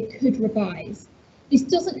textbook they could revise. This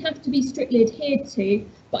doesn't have to be strictly adhered to,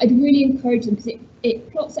 but I'd really encourage them because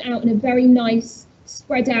it plots it out in a very nice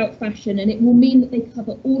spread out fashion, and it will mean that they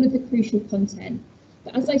cover all of the crucial content.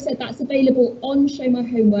 But as I said, that's available on Show My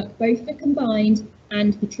Homework, both for combined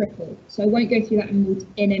and for triple. So I won't go through that in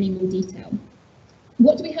any more detail.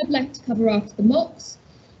 What do we have left to cover after the mocks?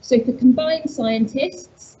 So for combined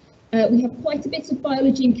scientists, we have quite a bit of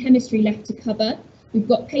biology and chemistry left to cover. We've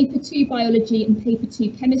got paper 2 biology and paper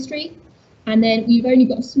 2 chemistry. And then we've only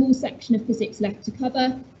got a small section of physics left to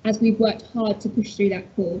cover as we've worked hard to push through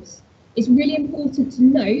that course. It's really important to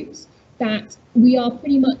note that we are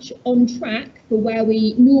pretty much on track for where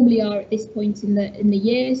we normally are at this point in the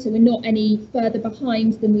year, so we're not any further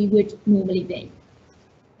behind than we would normally be.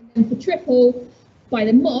 And for triple, by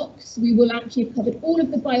the mocks, we will actually have covered all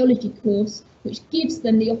of the biology course, which gives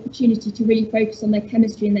them the opportunity to really focus on their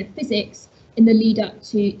chemistry and their physics in the lead up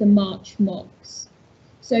to the March mocks.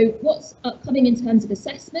 So what's upcoming in terms of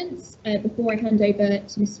assessments, before I hand over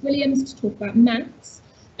to Miss Williams to talk about maths.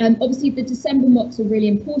 Obviously the December mocks are really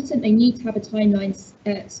important. They need to have a timeline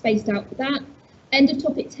spaced out for that. End of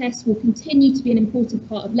topic tests will continue to be an important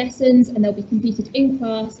part of lessons, and they'll be completed in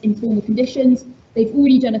class in formal conditions. They've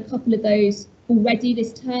already done a couple of those already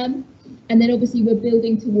this term. And then obviously we're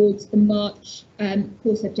building towards the March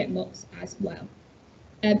core subject mocks as well.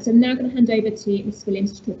 So I'm now going to hand over to Miss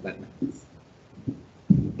Williams to talk about maths.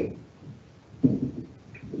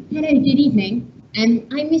 Hello, good evening. I'm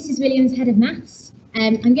Mrs. Williams, Head of Maths.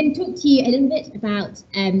 I'm going to talk to you a little bit about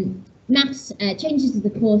maths, changes to the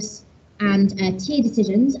course and tier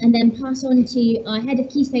decisions, and then pass on to our Head of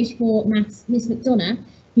Key Stage 4 Maths, Miss McDonough,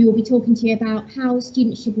 who will be talking to you about how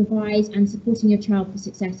students should revise and supporting your child for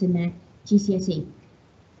success in their GCSE.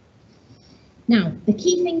 Now, the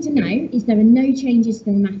key thing to know is there are no changes to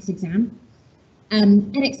the maths exam.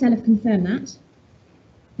 Edexcel have confirmed that.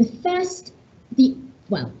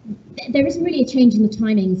 There isn't really a change in the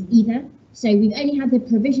timings either. So we've only had the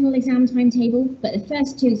provisional exam timetable, but the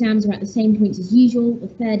first 2 exams are at the same points as usual. The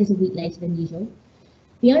third is a week later than usual.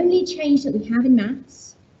 The only change that we have in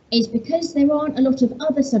maths is because there aren't a lot of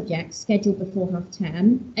other subjects scheduled before half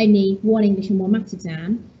term, only 1 English and 1 maths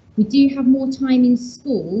exam, we do have more time in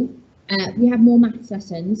school. We have more maths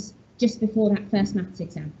lessons just before that first maths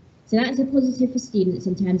exam. So that is a positive for students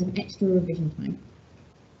in terms of extra revision time.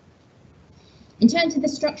 In terms of the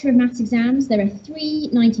structure of maths exams, there are 3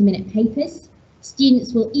 90-minute papers.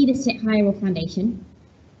 Students will either sit higher or foundation.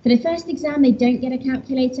 For the first exam, they don't get a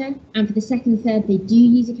calculator, and for the second and third, they do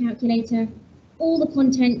use a calculator. All the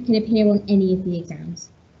content can appear on any of the exams,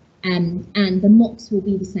 and the mocks will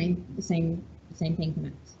be the same thing for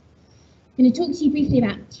maths. I'm going to talk to you briefly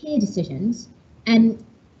about tier decisions.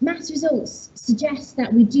 Maths results suggest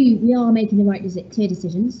that we are making the right tier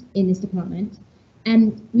decisions in this department.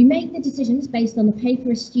 We make the decisions based on the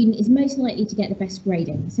paper a student is most likely to get the best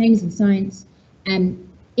grading, same as in science. In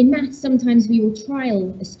maths, sometimes we will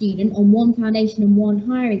trial a student on 1 foundation and 1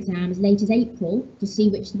 higher exam as late as April to see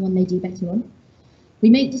which one they do better on. We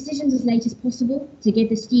make decisions as late as possible to give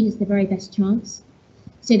the students the very best chance.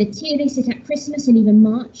 So the tier they sit at Christmas and even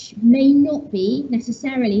March may not be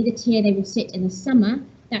necessarily the tier they will sit in the summer.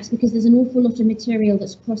 That's because there's an awful lot of material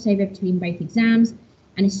that's crossover between both exams,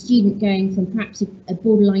 and a student going from perhaps a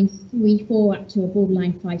borderline 3-4 up to a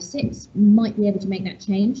borderline 5-6 might be able to make that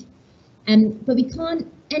change. But we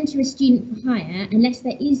can't enter a student for higher unless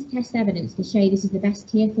there is test evidence to show this is the best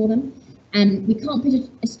tier for them. We can't put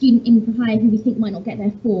a student in for higher who we think might not get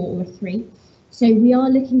their 4 or a 3. So we are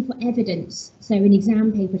looking for evidence, so an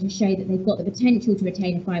exam paper to show that they've got the potential to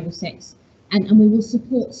attain a 5 or 6, and we will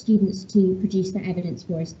support students to produce that evidence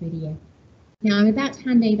for us through the year. Now I'm about to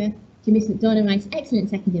hand over to Miss McDonough, my excellent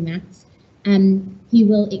second in maths, who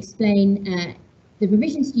will explain the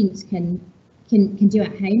revision students can do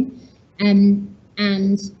at home,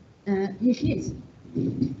 and here she is.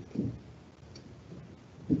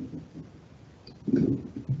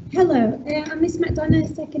 Hello, I'm Miss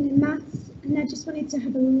McDonough, second in maths, and I just wanted to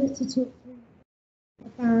have a little talk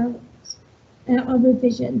about our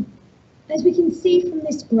revision. As we can see from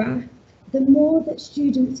this graph, the more that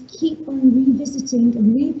students keep on revisiting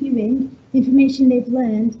and reviewing the information they've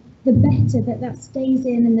learned, the better that stays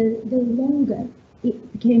in and the longer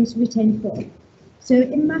it becomes retained for. So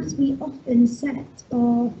in maths, we often set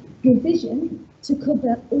our revision to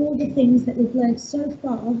cover all the things that they've learned so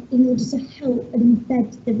far in order to help and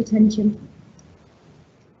embed the retention.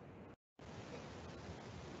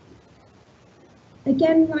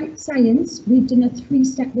 Again, like science, we've done a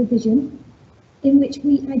 3-step revision in which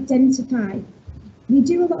we identify. We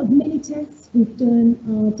do a lot of mini tests, we've done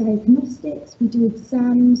our diagnostics, we do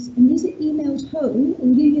exams, and these are emailed home,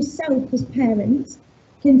 and you yourself as parents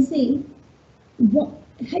can see what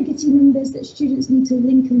Hegarty numbers that students need to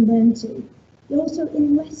link and learn to. Also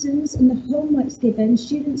in lessons and the homeworks given,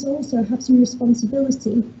 students also have some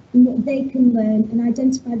responsibility in what they can learn and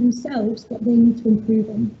identify themselves what they need to improve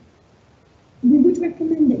on. We would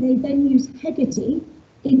recommend that they then use Hegarty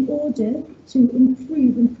in order to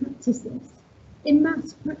improve and practice this. In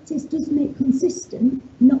maths, practice does make consistent,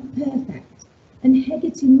 not perfect, and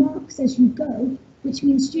Hegarty marks as you go, which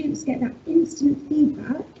means students get that instant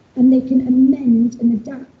feedback and they can amend and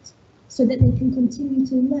adapt so that they can continue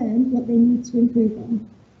to learn what they need to improve on.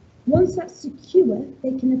 Once that's secure,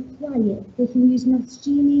 they can apply it. They can use Maths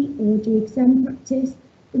Genie or do exam practice,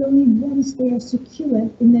 but only once they are secure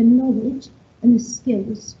in their knowledge and the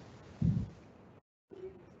skills.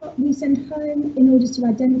 We send home in order to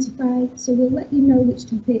identify, so we'll let you know which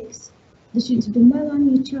topics the students have done well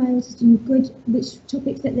on, your child has done good, which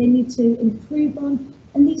topics that they need to improve on,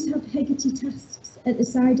 and these have Hegarty tasks at the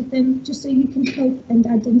side of them, just so you can help and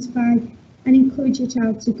identify and encourage your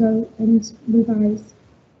child to go and revise.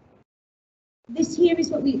 This here is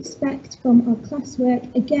what we expect from our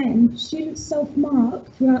classwork. Again, students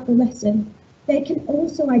self-mark throughout the lesson. They can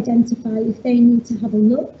also identify if they need to have a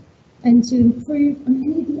look and to improve on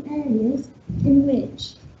any of the areas in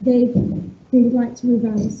which they would like to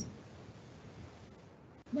revise.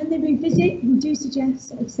 When they revisit, we do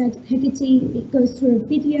suggest, like I said, Hegarty, it goes through a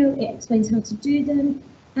video, it explains how to do them,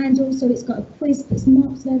 and also it's got a quiz that's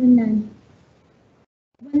marked there and then.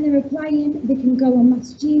 When they're applying, they can go on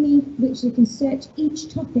Maths Genie, which they can search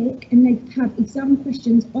each topic and they have exam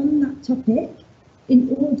questions on that topic in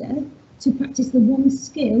order to practice the one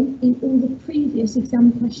skill in all the previous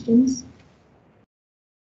exam questions.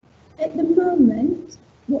 At the moment,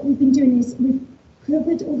 what we've been doing is we've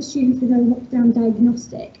covered all the students with our lockdown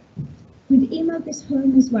diagnostic. We've emailed this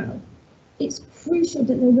home as well. It's crucial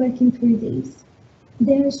that they're working through these.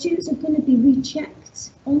 Their students are going to be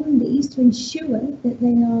rechecked on these to ensure that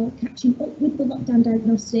they are catching up with the lockdown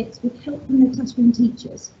diagnostics with help from their classroom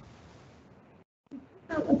teachers. We've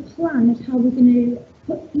put out a plan of how we're going to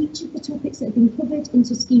put each of the topics that have been covered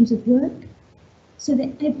into schemes of work, so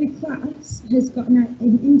that every class has got an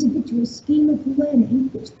individual scheme of learning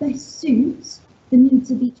which best suits the needs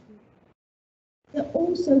of each group. They're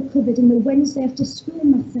also covered in the Wednesday after school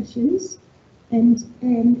math sessions, and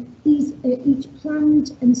these are each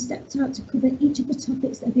planned and stepped out to cover each of the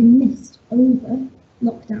topics that have been missed over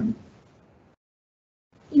lockdown.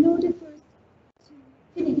 In order for us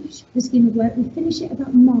to finish the scheme of work, we finish it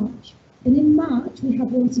about March, and in March we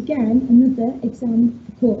have once again another exam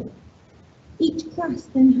report. Each class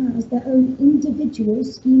then has their own individual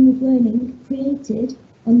scheme of learning created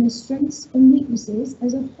on their strengths and weaknesses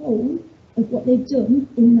as a whole of what they've done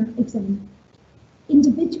in that exam.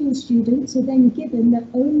 Individual students are then given their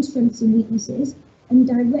own strengths and weaknesses and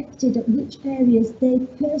directed at which areas they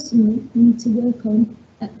personally need to work on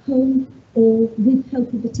at home or with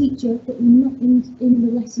help of a teacher, but not in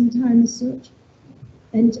the lesson time as such.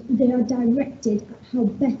 And they are directed at how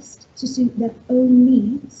best to suit their own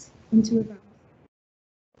needs and to revise.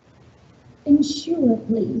 Ensure,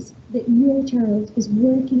 please, that your child is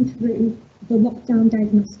working through the lockdown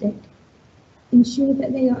diagnostic. Ensure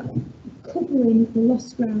that they are covering the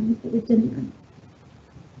lost ground that we've done there.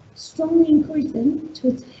 Strongly encourage them to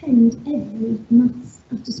attend every maths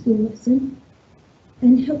after school lesson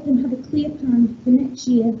and help them have a clear plan for next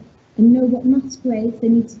year and know what maths grades they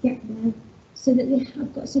need to get there, so that they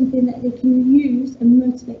have got something that they can use and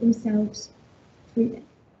motivate themselves through it.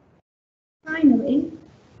 Finally,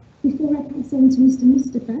 before I pass on to Mr.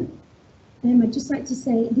 Mustafa, I'd just like to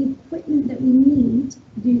say the equipment that we need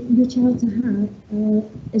your child to have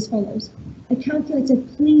as follows. A calculator,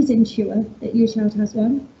 please ensure that your child has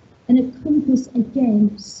one. And a compass,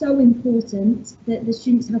 again, so important that the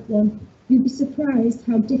students have one. You'd be surprised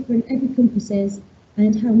how different every compass is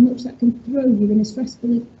and how much that can throw you in a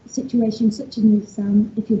stressful situation such as an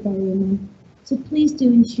exam if you're borrowing one. So please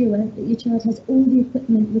do ensure that your child has all the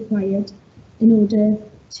equipment required in order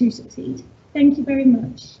to succeed. Thank you very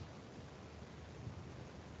much.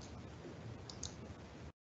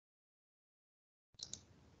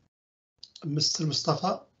 Mr.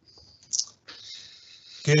 Mustafa.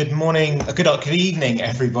 Good morning, good evening,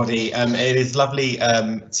 everybody. It is lovely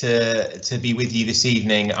to be with you this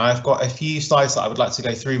evening. I've got a few slides that I would like to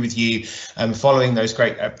go through with you following those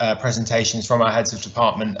great presentations from our heads of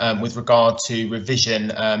department with regard to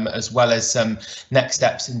revision, as well as some next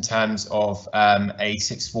steps in terms of a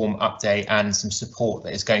sixth form update and some support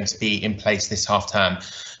that is going to be in place this half term.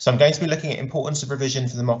 So I'm going to be looking at importance of revision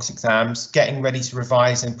for the mocks exams, getting ready to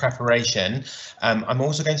revise in preparation. I'm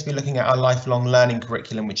also going to be looking at our lifelong learning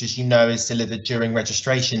curriculum, which, as you know, is delivered during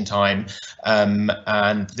registration time.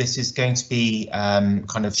 And this is going to be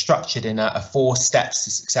kind of structured in a 4 steps to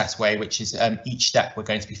success way, which is each step we're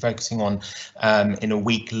going to be focusing on in a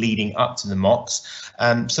week leading up to the mocks.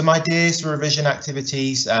 Some ideas for revision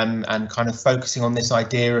activities and kind of focusing on this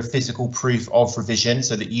idea of physical proof of revision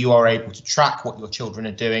so that you are able to track what your children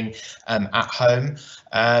are doing at home.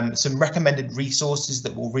 Some recommended resources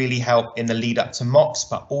that will really help in the lead up to mocks,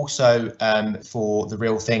 but also for the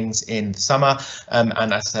real things in the summer, and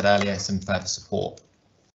as I said earlier, some further support.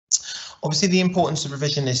 Obviously, the importance of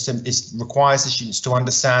revision requires the students to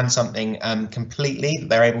understand something completely, that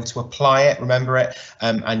they're able to apply it, remember it,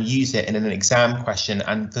 and use it in an exam question.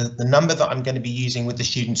 And the number that I'm going to be using with the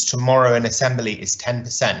students tomorrow in assembly is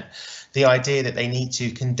 10%. The idea that they need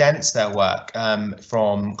to condense their work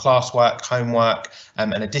from classwork, homework,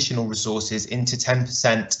 and additional resources into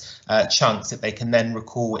 10% chunks that they can then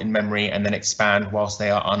recall in memory and then expand whilst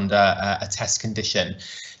they are under a test condition.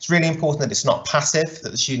 It's really important that it's not passive, that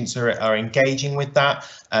the students are engaging with that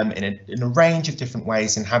in a range of different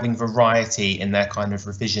ways and having variety in their kind of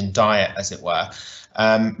revision diet, as it were.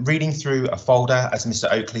 Reading through a folder, as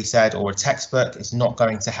Mr. Oakley said, or a textbook is not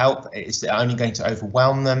going to help. It's only going to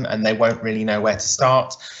overwhelm them and they won't really know where to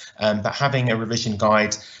start. But having a revision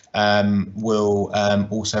guide will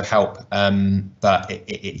also help, but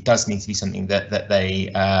it does need to be something that they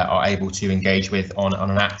are able to engage with on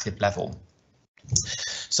an active level.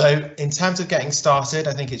 So in terms of getting started,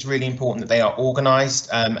 I think it's really important that they are organised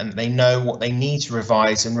and that they know what they need to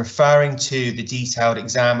revise, and referring to the detailed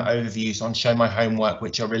exam overviews on Show My Homework,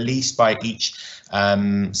 which are released by each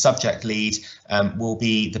subject lead, will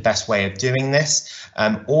be the best way of doing this.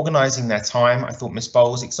 Organising their time, I thought Miss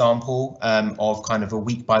Bowles' example of kind of a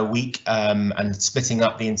week by week and splitting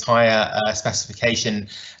up the entire specification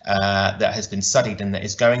that has been studied and that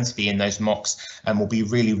is going to be in those mocks will be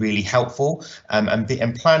really, really helpful.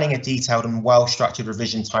 And planning a detailed and well-structured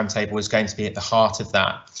revision timetable is going to be at the heart of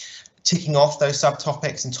that. Ticking off those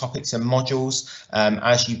subtopics and topics and modules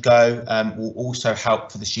as you go will also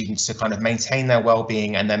help for the students to kind of maintain their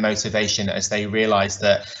well-being and their motivation as they realise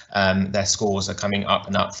that their scores are coming up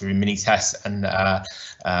and up through mini tests and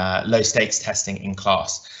low stakes testing in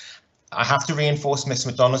class. I have to reinforce Miss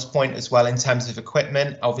McDonough's point as well in terms of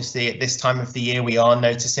equipment. Obviously, at this time of the year, we are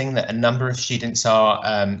noticing that a number of students are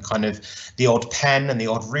kind of the odd pen and the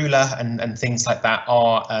odd ruler and things like that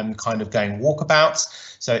are kind of going walkabouts.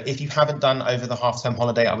 So if you haven't done over the half-term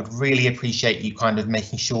holiday, I would really appreciate you kind of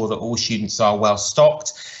making sure that all students are well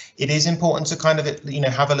stocked. It is important to kind of,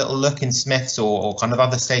 have a little look in Smith's or kind of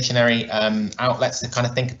other stationary outlets to kind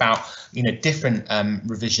of think about, different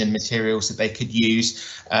revision materials that they could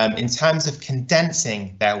use. In terms of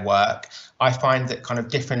condensing their work, I find that kind of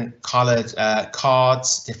different coloured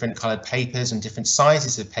cards, different coloured papers and different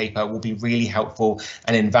sizes of paper will be really helpful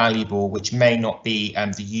and invaluable, which may not be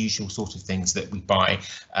the usual sort of things that we buy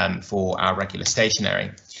for our regular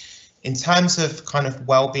stationery. In terms of kind of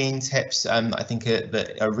well-being tips, I think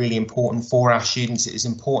that are really important for our students. It is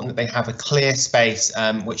important that they have a clear space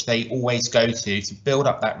which they always go to build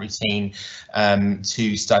up that routine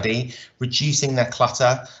to study, reducing their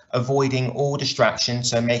clutter, avoiding all distractions,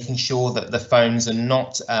 so making sure that the phones are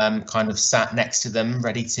not kind of sat next to them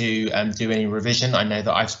ready to do any revision. I know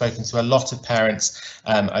that I've spoken to a lot of parents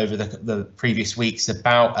over the previous weeks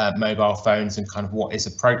about mobile phones and kind of what is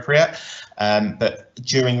appropriate. But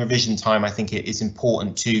during revision time, I think it is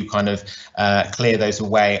important to kind of clear those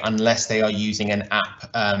away unless they are using an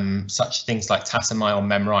app, such things like Tassamy or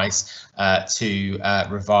Memrise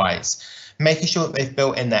to revise. Making sure that they've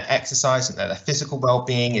built in their exercise and that their physical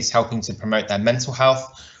well-being is helping to promote their mental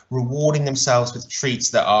health, rewarding themselves with treats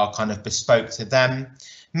that are kind of bespoke to them,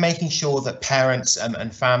 making sure that parents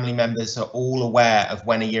and family members are all aware of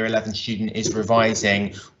when a Year 11 student is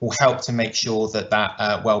revising will help to make sure that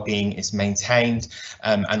that well-being is maintained,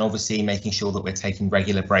 and obviously making sure that we're taking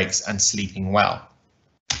regular breaks and sleeping well.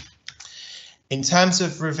 In terms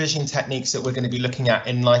of revision techniques that we're going to be looking at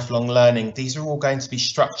in lifelong learning, these are all going to be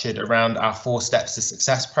structured around our 4 Steps to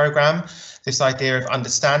Success programme. This idea of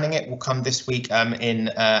understanding it will come this week in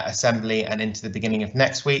assembly and into the beginning of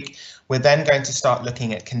next week. We're then going to start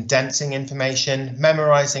looking at condensing information,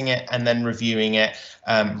 memorising it, and then reviewing it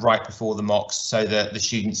right before the mocks so that the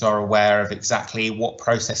students are aware of exactly what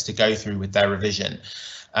process to go through with their revision.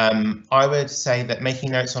 I would say that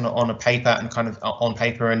making notes on a paper and kind of on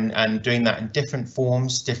paper and doing that in different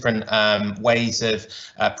forms, different ways of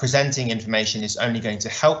presenting information is only going to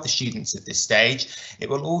help the students at this stage. It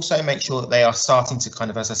will also make sure that they are starting to kind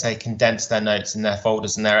of, as I say, condense their notes in their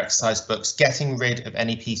folders and their exercise books, getting rid of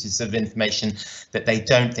any pieces of information that they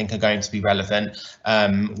don't think are going to be relevant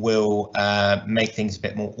will make things a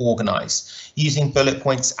bit more organised. Using bullet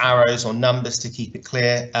points, arrows or numbers to keep it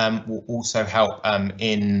clear will also help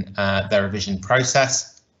in their revision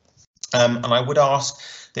process. And I would ask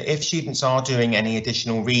that if students are doing any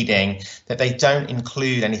additional reading, that they don't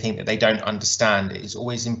include anything that they don't understand. It is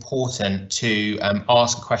always important to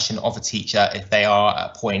ask a question of a teacher if they are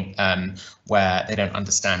at a point where they don't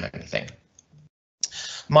understand anything.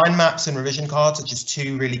 Mind maps and revision cards are just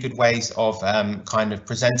 2 really good ways of kind of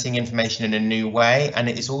presenting information in a new way, and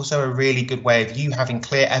it is also a really good way of you having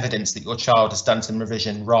clear evidence that your child has done some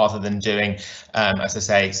revision rather than doing, as I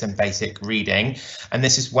say, some basic reading. And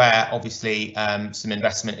this is where obviously some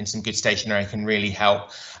investment in some good stationery can really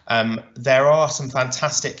help. There are some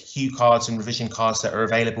fantastic cue cards and revision cards that are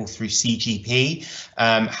available through CGP.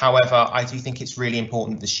 However, I do think it's really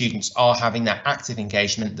important that the students are having that active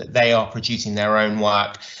engagement, that they are producing their own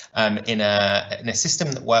work in a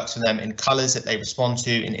system that works for them, in colours that they respond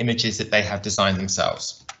to, in images that they have designed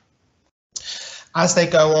themselves. As they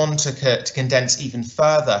go on to condense even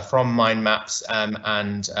further from mind maps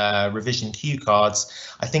and revision cue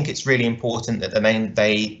cards, I think it's really important that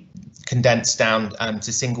they condense down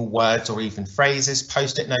to single words or even phrases.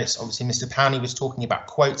 Post-it notes, obviously Mr. Powney was talking about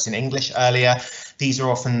quotes in English earlier. These are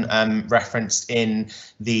often referenced in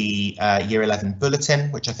the Year 11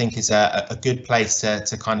 bulletin, which I think is a good place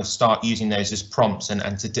to kind of start using those as prompts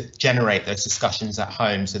and to generate those discussions at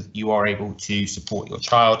home so that you are able to support your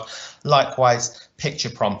child. Likewise, picture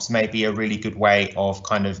prompts may be a really good way of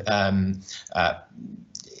kind of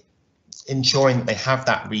ensuring that they have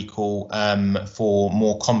that recall for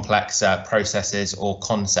more complex processes or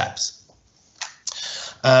concepts.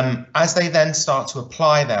 As they then start to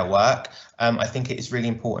apply their work, I think it is really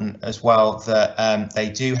important as well that they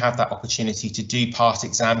do have that opportunity to do past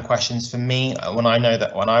exam questions. For me, when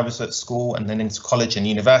I was at school and then into college and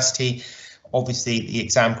university, obviously the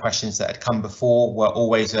exam questions that had come before were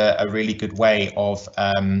always a really good way of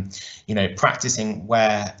practicing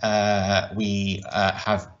where we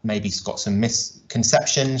have maybe got some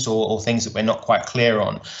misconceptions or things that we're not quite clear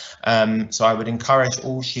on. So I would encourage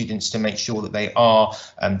all students to make sure that they are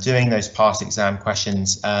doing those past exam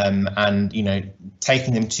questions and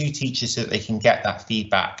taking them to teachers so that they can get that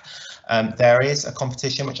feedback. There is a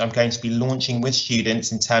competition which I'm going to be launching with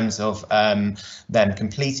students in terms of them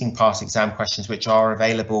completing past exam questions, which are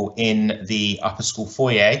available in the upper school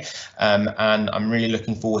foyer, and I'm really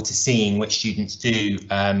looking forward to seeing which students do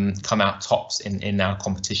come out tops in our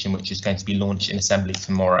competition, which is going to be launched in assembly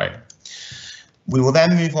tomorrow. We will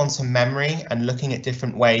then move on to memory and looking at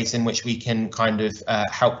different ways in which we can kind of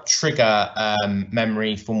help trigger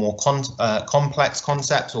memory for more complex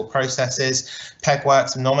concepts or processes.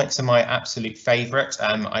 Pegworks and nomics are my absolute favourite.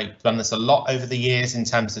 I've done this a lot over the years in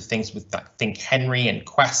terms of things with Think Henry and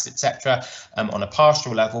Quest, etc. On a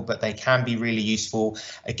pastoral level, but they can be really useful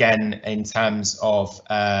again in terms of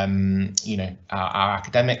our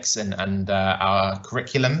academics and our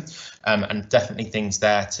curriculum. And definitely things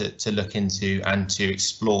there to look into and to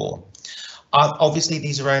explore. Obviously,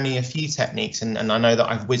 these are only a few techniques, and I know that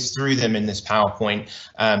I've whizzed through them in this PowerPoint,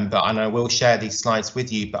 and I will share these slides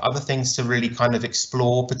with you. But other things to really kind of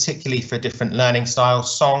explore, particularly for different learning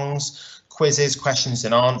styles: songs, quizzes, questions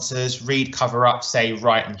and answers, read, cover up, say,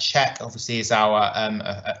 write and check, obviously is our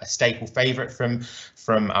a staple favourite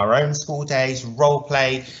from our own school days. Role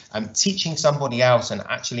play, teaching somebody else and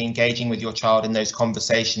actually engaging with your child in those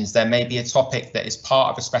conversations. There may be a topic that is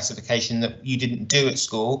part of a specification that you didn't do at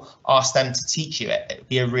school. Ask them to teach you it. It would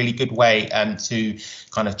be a really good way to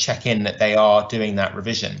kind of check in that they are doing that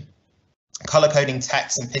revision. Colour coding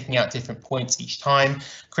text and picking out different points each time,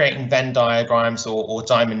 creating Venn diagrams or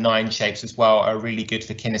diamond 9 shapes as well are really good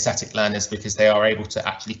for kinesthetic learners because they are able to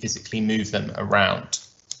actually physically move them around.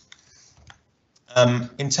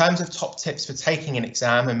 In terms of top tips for taking an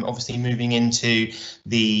exam, and obviously moving into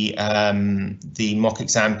the mock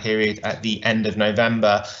exam period at the end of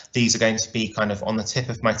November, these are going to be kind of on the tip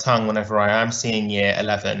of my tongue whenever I am seeing year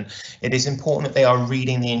 11. It is important that they are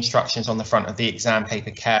reading the instructions on the front of the exam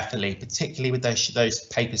paper carefully, particularly with those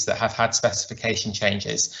papers that have had specification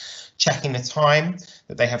changes. Checking the time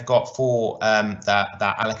that they have got for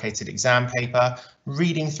that allocated exam paper,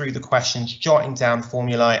 reading through the questions, jotting down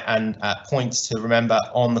formulae and points to remember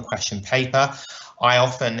on the question paper. I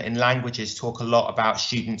often in languages talk a lot about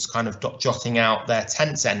students kind of jotting out their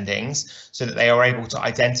tense endings so that they are able to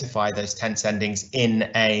identify those tense endings in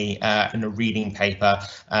a reading paper,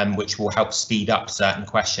 which will help speed up certain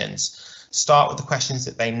questions. Start with the questions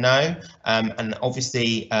that they know, and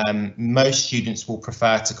obviously most students will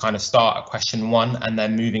prefer to kind of start at question 1 and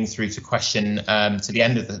then moving through to question to the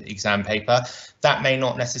end of the exam paper. That may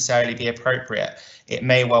not necessarily be appropriate. It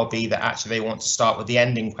may well be that actually they want to start with the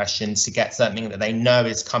ending questions to get something that they know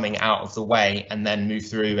is coming out of the way and then move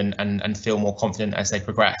through and feel more confident as they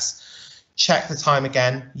progress. Check the time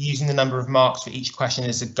again, using the number of marks for each question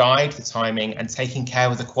as a guide for timing and taking care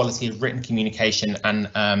with the quality of written communication and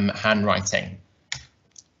handwriting.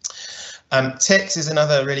 TICS is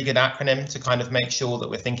another really good acronym to kind of make sure that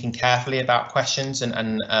we're thinking carefully about questions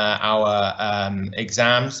and our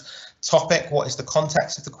exams. Topic, what is the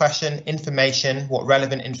context of the question? Information, what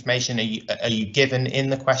relevant information are you given in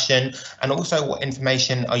the question? And also what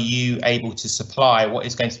information are you able to supply? What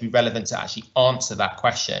is going to be relevant to actually answer that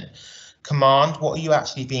question? Command, what are you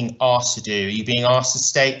actually being asked to do? Are you being asked to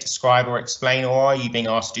state, describe or explain, or are you being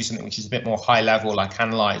asked to do something which is a bit more high level like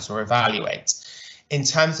analyze or evaluate? In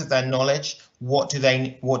terms of their knowledge, what do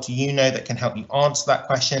you know that can help you answer that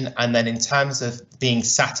question? And then in terms of being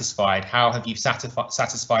satisfied, how have you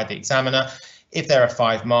satisfied the examiner? If there are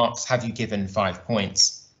 5 marks, have you given 5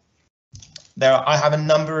 points? I have a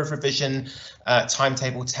number of revision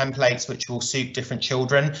timetable templates which will suit different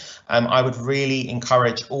children. I would really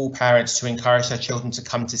encourage all parents to encourage their children to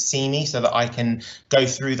come to see me so that I can go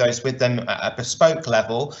through those with them at a bespoke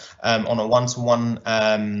level on a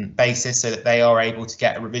one-to-one basis so that they are able to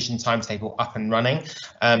get a revision timetable up and running.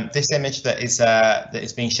 This image that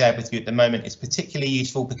is being shared with you at the moment is particularly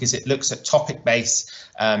useful because it looks at topic-based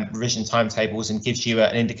revision timetables and gives you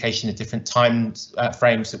an indication of different time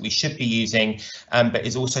frames that we should be using, but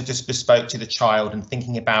is also just bespoke to the child and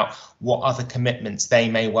thinking about what other commitments they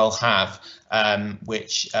may well have,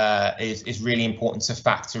 which is really important to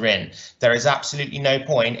factor in. There is absolutely no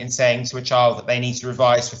point in saying to a child that they need to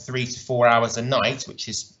revise for 3 to 4 hours a night, which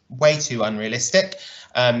is way too unrealistic.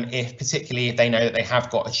 Particularly if they know that they have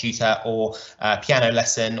got a tutor or a piano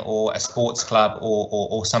lesson or a sports club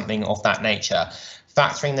or something of that nature.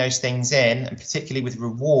 Factoring those things in, and particularly with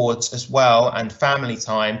rewards as well and family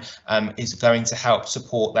time, is going to help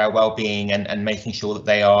support their well-being and making sure that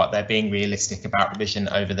they're being realistic about revision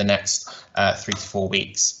over the next 3 to 4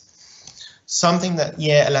 weeks. Something that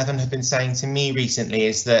Year 11 have been saying to me recently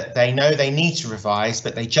is that they know they need to revise,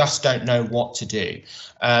 but they just don't know what to do.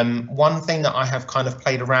 One thing that I have kind of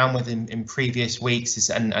played around with in previous weeks is,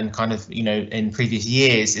 and kind of, in previous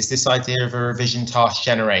years, is this idea of a revision task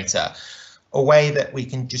generator. A way that we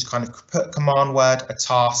can just kind of put command word, a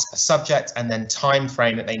task, a subject, and then time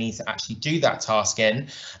frame that they need to actually do that task in,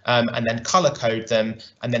 and then color code them.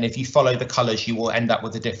 And then if you follow the colors, you will end up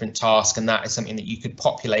with a different task. And that is something that you could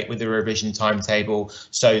populate with a revision timetable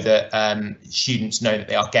so that students know that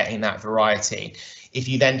they are getting that variety. If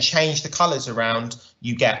you then change the colors around,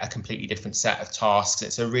 you get a completely different set of tasks.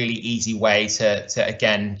 It's a really easy way to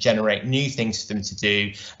again, generate new things for them to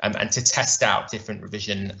do and to test out different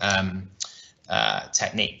revision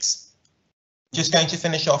techniques. Just going to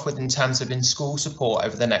finish off with in terms of in-school support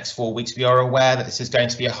over the next 4 weeks. We are aware that this is going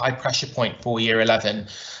to be a high pressure point for Year 11.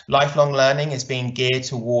 Lifelong learning is being geared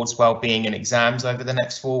towards well-being and exams over the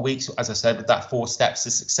next 4 weeks, as I said, with that 4 steps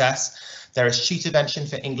to success. There is tutorvention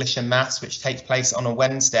for English and Maths, which takes place on a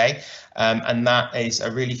Wednesday, and that is a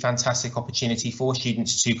really fantastic opportunity for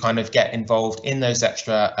students to kind of get involved in those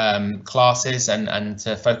extra classes and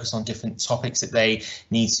to focus on different topics that they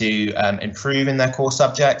need to improve in their core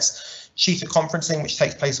subjects. Tutor conferencing, which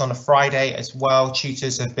takes place on a Friday as well.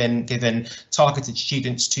 Tutors have been given targeted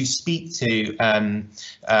students to speak to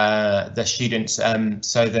the students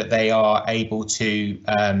so that they are able to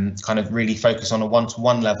kind of really focus on a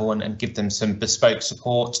one-to-one level and give them some bespoke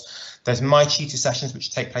support. There's My Tutor sessions,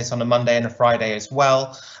 which take place on a Monday and a Friday as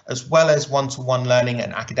well as one-to-one learning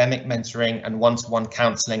and academic mentoring and one-to-one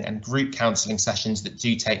counselling and group counselling sessions that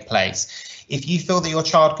do take place. If you feel that your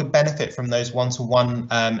child could benefit from those one-to-one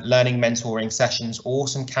learning mentoring sessions or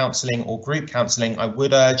some counselling or group counselling, I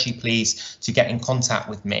would urge you please to get in contact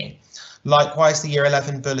with me. Likewise, the Year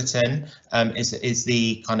 11 bulletin is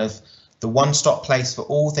the kind of the one-stop place for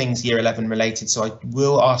all things Year 11 related, so I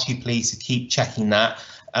will ask you please to keep checking that.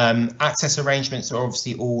 Access arrangements are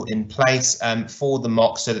obviously all in place for the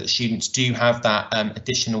mock, so that students do have that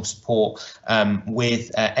additional support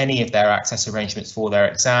with any of their access arrangements for their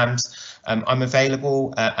exams. I'm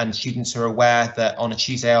available and students are aware that on a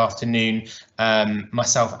Tuesday afternoon,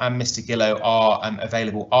 myself and Mr. Gillow are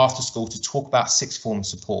available after school to talk about sixth form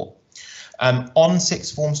support. On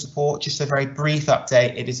sixth form support, just a very brief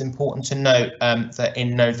update. It is important to note that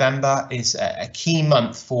in November is a key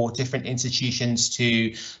month for different institutions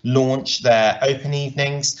to launch their open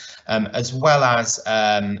evenings, as well as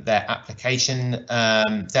their application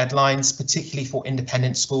deadlines, particularly for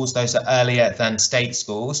independent schools. Those are earlier than state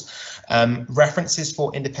schools. References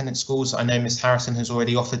for independent schools, I know Ms. Harrison has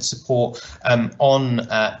already offered support on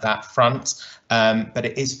that front. But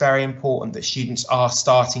it is very important that students are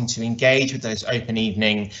starting to engage with those open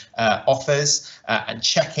evening offers and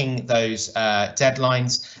checking those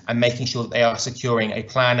deadlines and making sure that they are securing a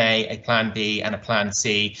plan A, a plan B and a plan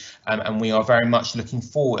C. And we are very much looking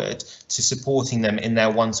forward to supporting them in their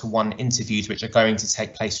one-to-one interviews, which are going to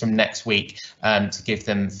take place from next week to give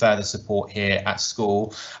them further support here at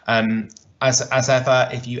school. As ever,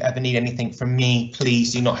 if you ever need anything from me,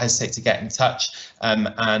 please do not hesitate to get in touch.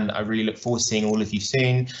 And I really look forward to seeing all of you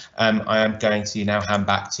soon. I am going to now hand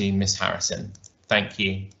back to Ms. Harrison. Thank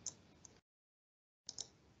you.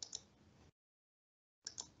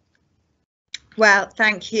 Well,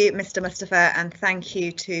 thank you, Mr. Mustafa, and thank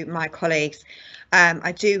you to my colleagues.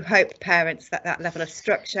 I do hope, parents, that that level of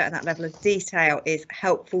structure and that level of detail is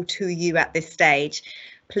helpful to you at this stage.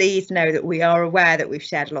 Please know that we are aware that we've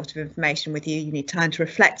shared a lot of information with you. You need time to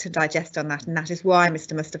reflect and digest on that, and that is why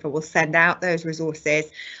Mr. Mustafa will send out those resources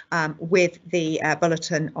with the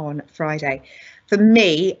bulletin on Friday. For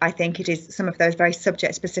me, I think it is some of those very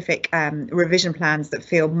subject-specific revision plans that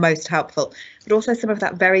feel most helpful, but also some of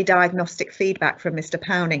that very diagnostic feedback from Mr.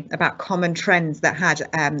 Powney about common trends that had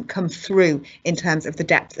come through in terms of the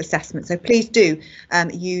depth assessment. So please do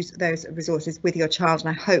use those resources with your child, and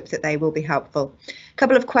I hope that they will be helpful. A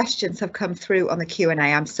couple of questions have come through on the Q&A.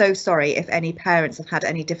 I'm so sorry if any parents have had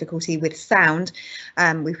any difficulty with sound.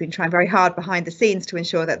 We've been trying very hard behind the scenes to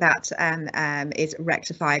ensure that that is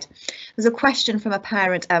rectified. There's a question from a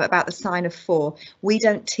parent about the sign of 4. We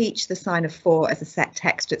don't teach the sign of 4 as a set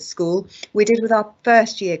text at school. We did with our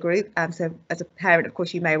first year group. So as a parent, of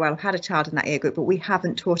course, you may well have had a child in that year group, but we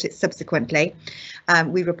haven't taught it subsequently.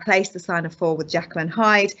 We replaced the sign of 4 with Jekyll and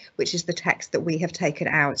Hyde, which is the text that we have taken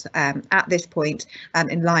out at this point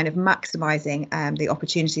in line of maximising the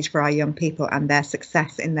opportunities for our young people and their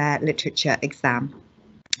success in their literature exam.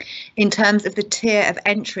 In terms of the tier of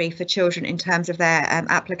entry for children, in terms of their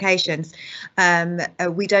applications,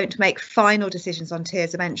 we don't make final decisions on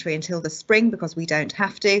tiers of entry until the spring because we don't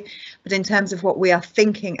have to. But in terms of what we are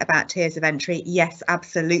thinking about tiers of entry, yes,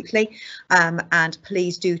 absolutely. And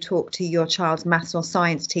please do talk to your child's maths or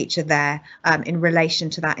science teacher there in relation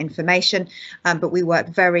to that information. But we work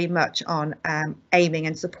very much on aiming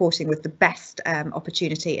and supporting with the best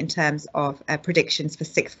opportunity in terms of predictions for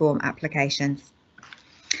sixth form applications.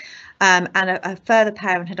 And a further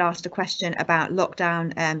parent had asked a question about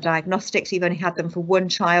lockdown diagnostics. You've only had them for one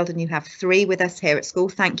child and you have 3 with us here at school.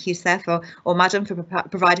 Thank you, sir, or madam, for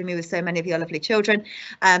providing me with so many of your lovely children.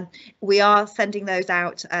 We are sending those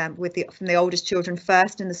out from the oldest children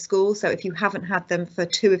first in the school. So if you haven't had them for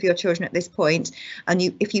 2 of your children at this point, and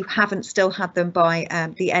if you haven't still had them by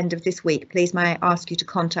the end of this week, please may I ask you to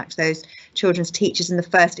contact those children's teachers in the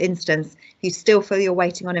first instance. If you still feel you're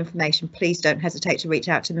waiting on information, please don't hesitate to reach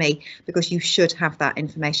out to me, because you should have that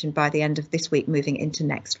information by the end of this week moving into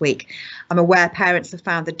next week. I'm aware parents have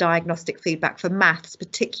found the diagnostic feedback for maths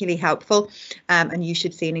particularly helpful, and you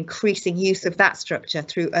should see an increasing use of that structure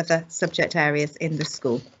through other subject areas in the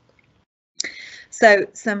school. So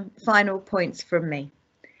some final points from me.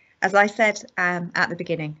 As I said at the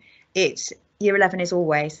beginning, Year 11 is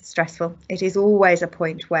always stressful. It is always a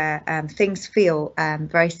point where things feel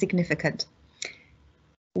very significant.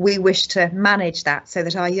 We wish to manage that so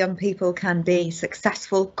that our young people can be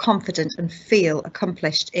successful, confident and feel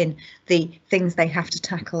accomplished in the things they have to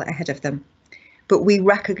tackle ahead of them. but we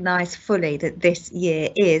recognise fully that this year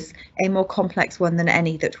is a more complex one than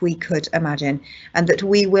any that we could imagine, and that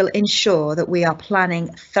we will ensure that we are planning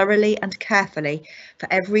thoroughly and carefully for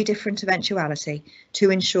every different eventuality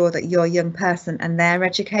to ensure that your young person and their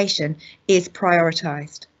education is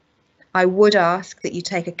prioritised. I would ask that you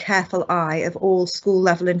take a careful eye of all school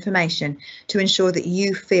level information to ensure that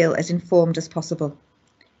you feel as informed as possible.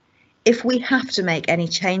 If we have to make any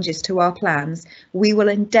changes to our plans, we will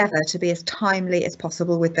endeavour to be as timely as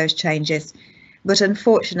possible with those changes. But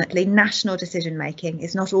unfortunately, national decision making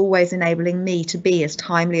is not always enabling me to be as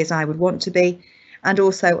timely as I would want to be. And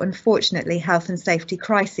also, unfortunately, health and safety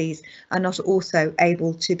crises are not also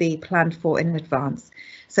able to be planned for in advance.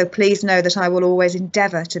 So please know that I will always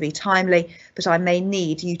endeavour to be timely, but I may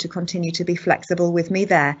need you to continue to be flexible with me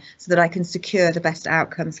there so that I can secure the best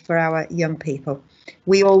outcomes for our young people.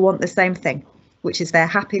 We all want the same thing, which is their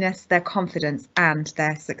happiness, their confidence and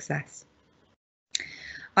their success.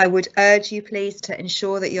 I would urge you please to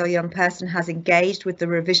ensure that your young person has engaged with the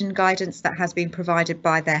revision guidance that has been provided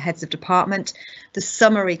by their heads of department. The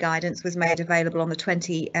summary guidance was made available on the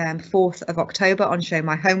 24th of October on Show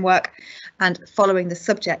My Homework, and following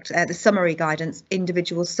the summary guidance,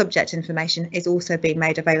 individual subject information is also being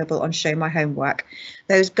made available on Show My Homework.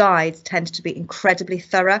 Those guides tend to be incredibly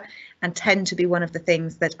thorough and tend to be one of the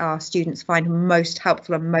things that our students find most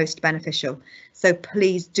helpful and most beneficial. So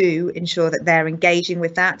please do ensure that they're engaging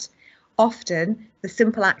with that. Often the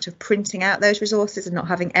simple act of printing out those resources and not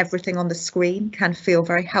having everything on the screen can feel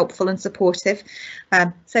very helpful and supportive.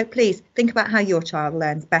 So please think about how your child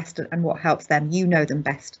learns best and what helps them. You know them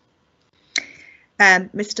best.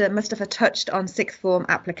 Mr. Mustafa touched on sixth form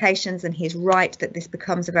applications, and he's right that this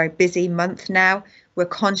becomes a very busy month now. We're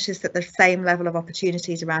conscious that the same level of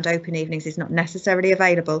opportunities around open evenings is not necessarily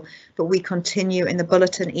available, but we continue in the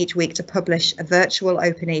bulletin each week to publish a virtual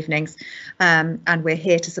open evenings, and we're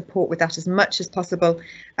here to support with that as much as possible.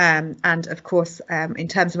 And of course, in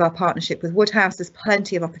terms of our partnership with Woodhouse, there's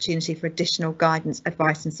plenty of opportunity for additional guidance,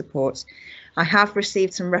 advice and support. I have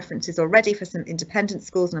received some references already for some independent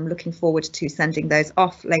schools, and I'm looking forward to sending those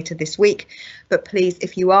off later this week. But please,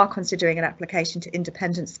 if you are considering an application to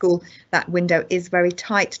independent school, that window is very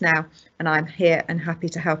tight now, and I'm here and happy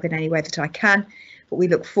to help in any way that I can. But we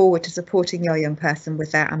look forward to supporting your young person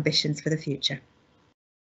with their ambitions for the future.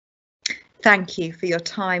 Thank you for your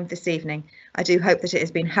time this evening. I do hope that it has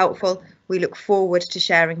been helpful. We look forward to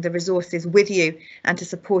sharing the resources with you and to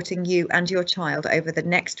supporting you and your child over the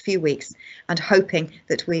next few weeks, and hoping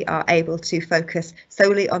that we are able to focus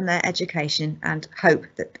solely on their education and hope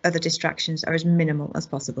that other distractions are as minimal as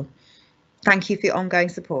possible. Thank you for your ongoing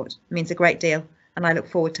support. It means a great deal, and I look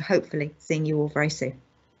forward to hopefully seeing you all very soon.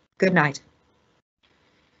 Good night.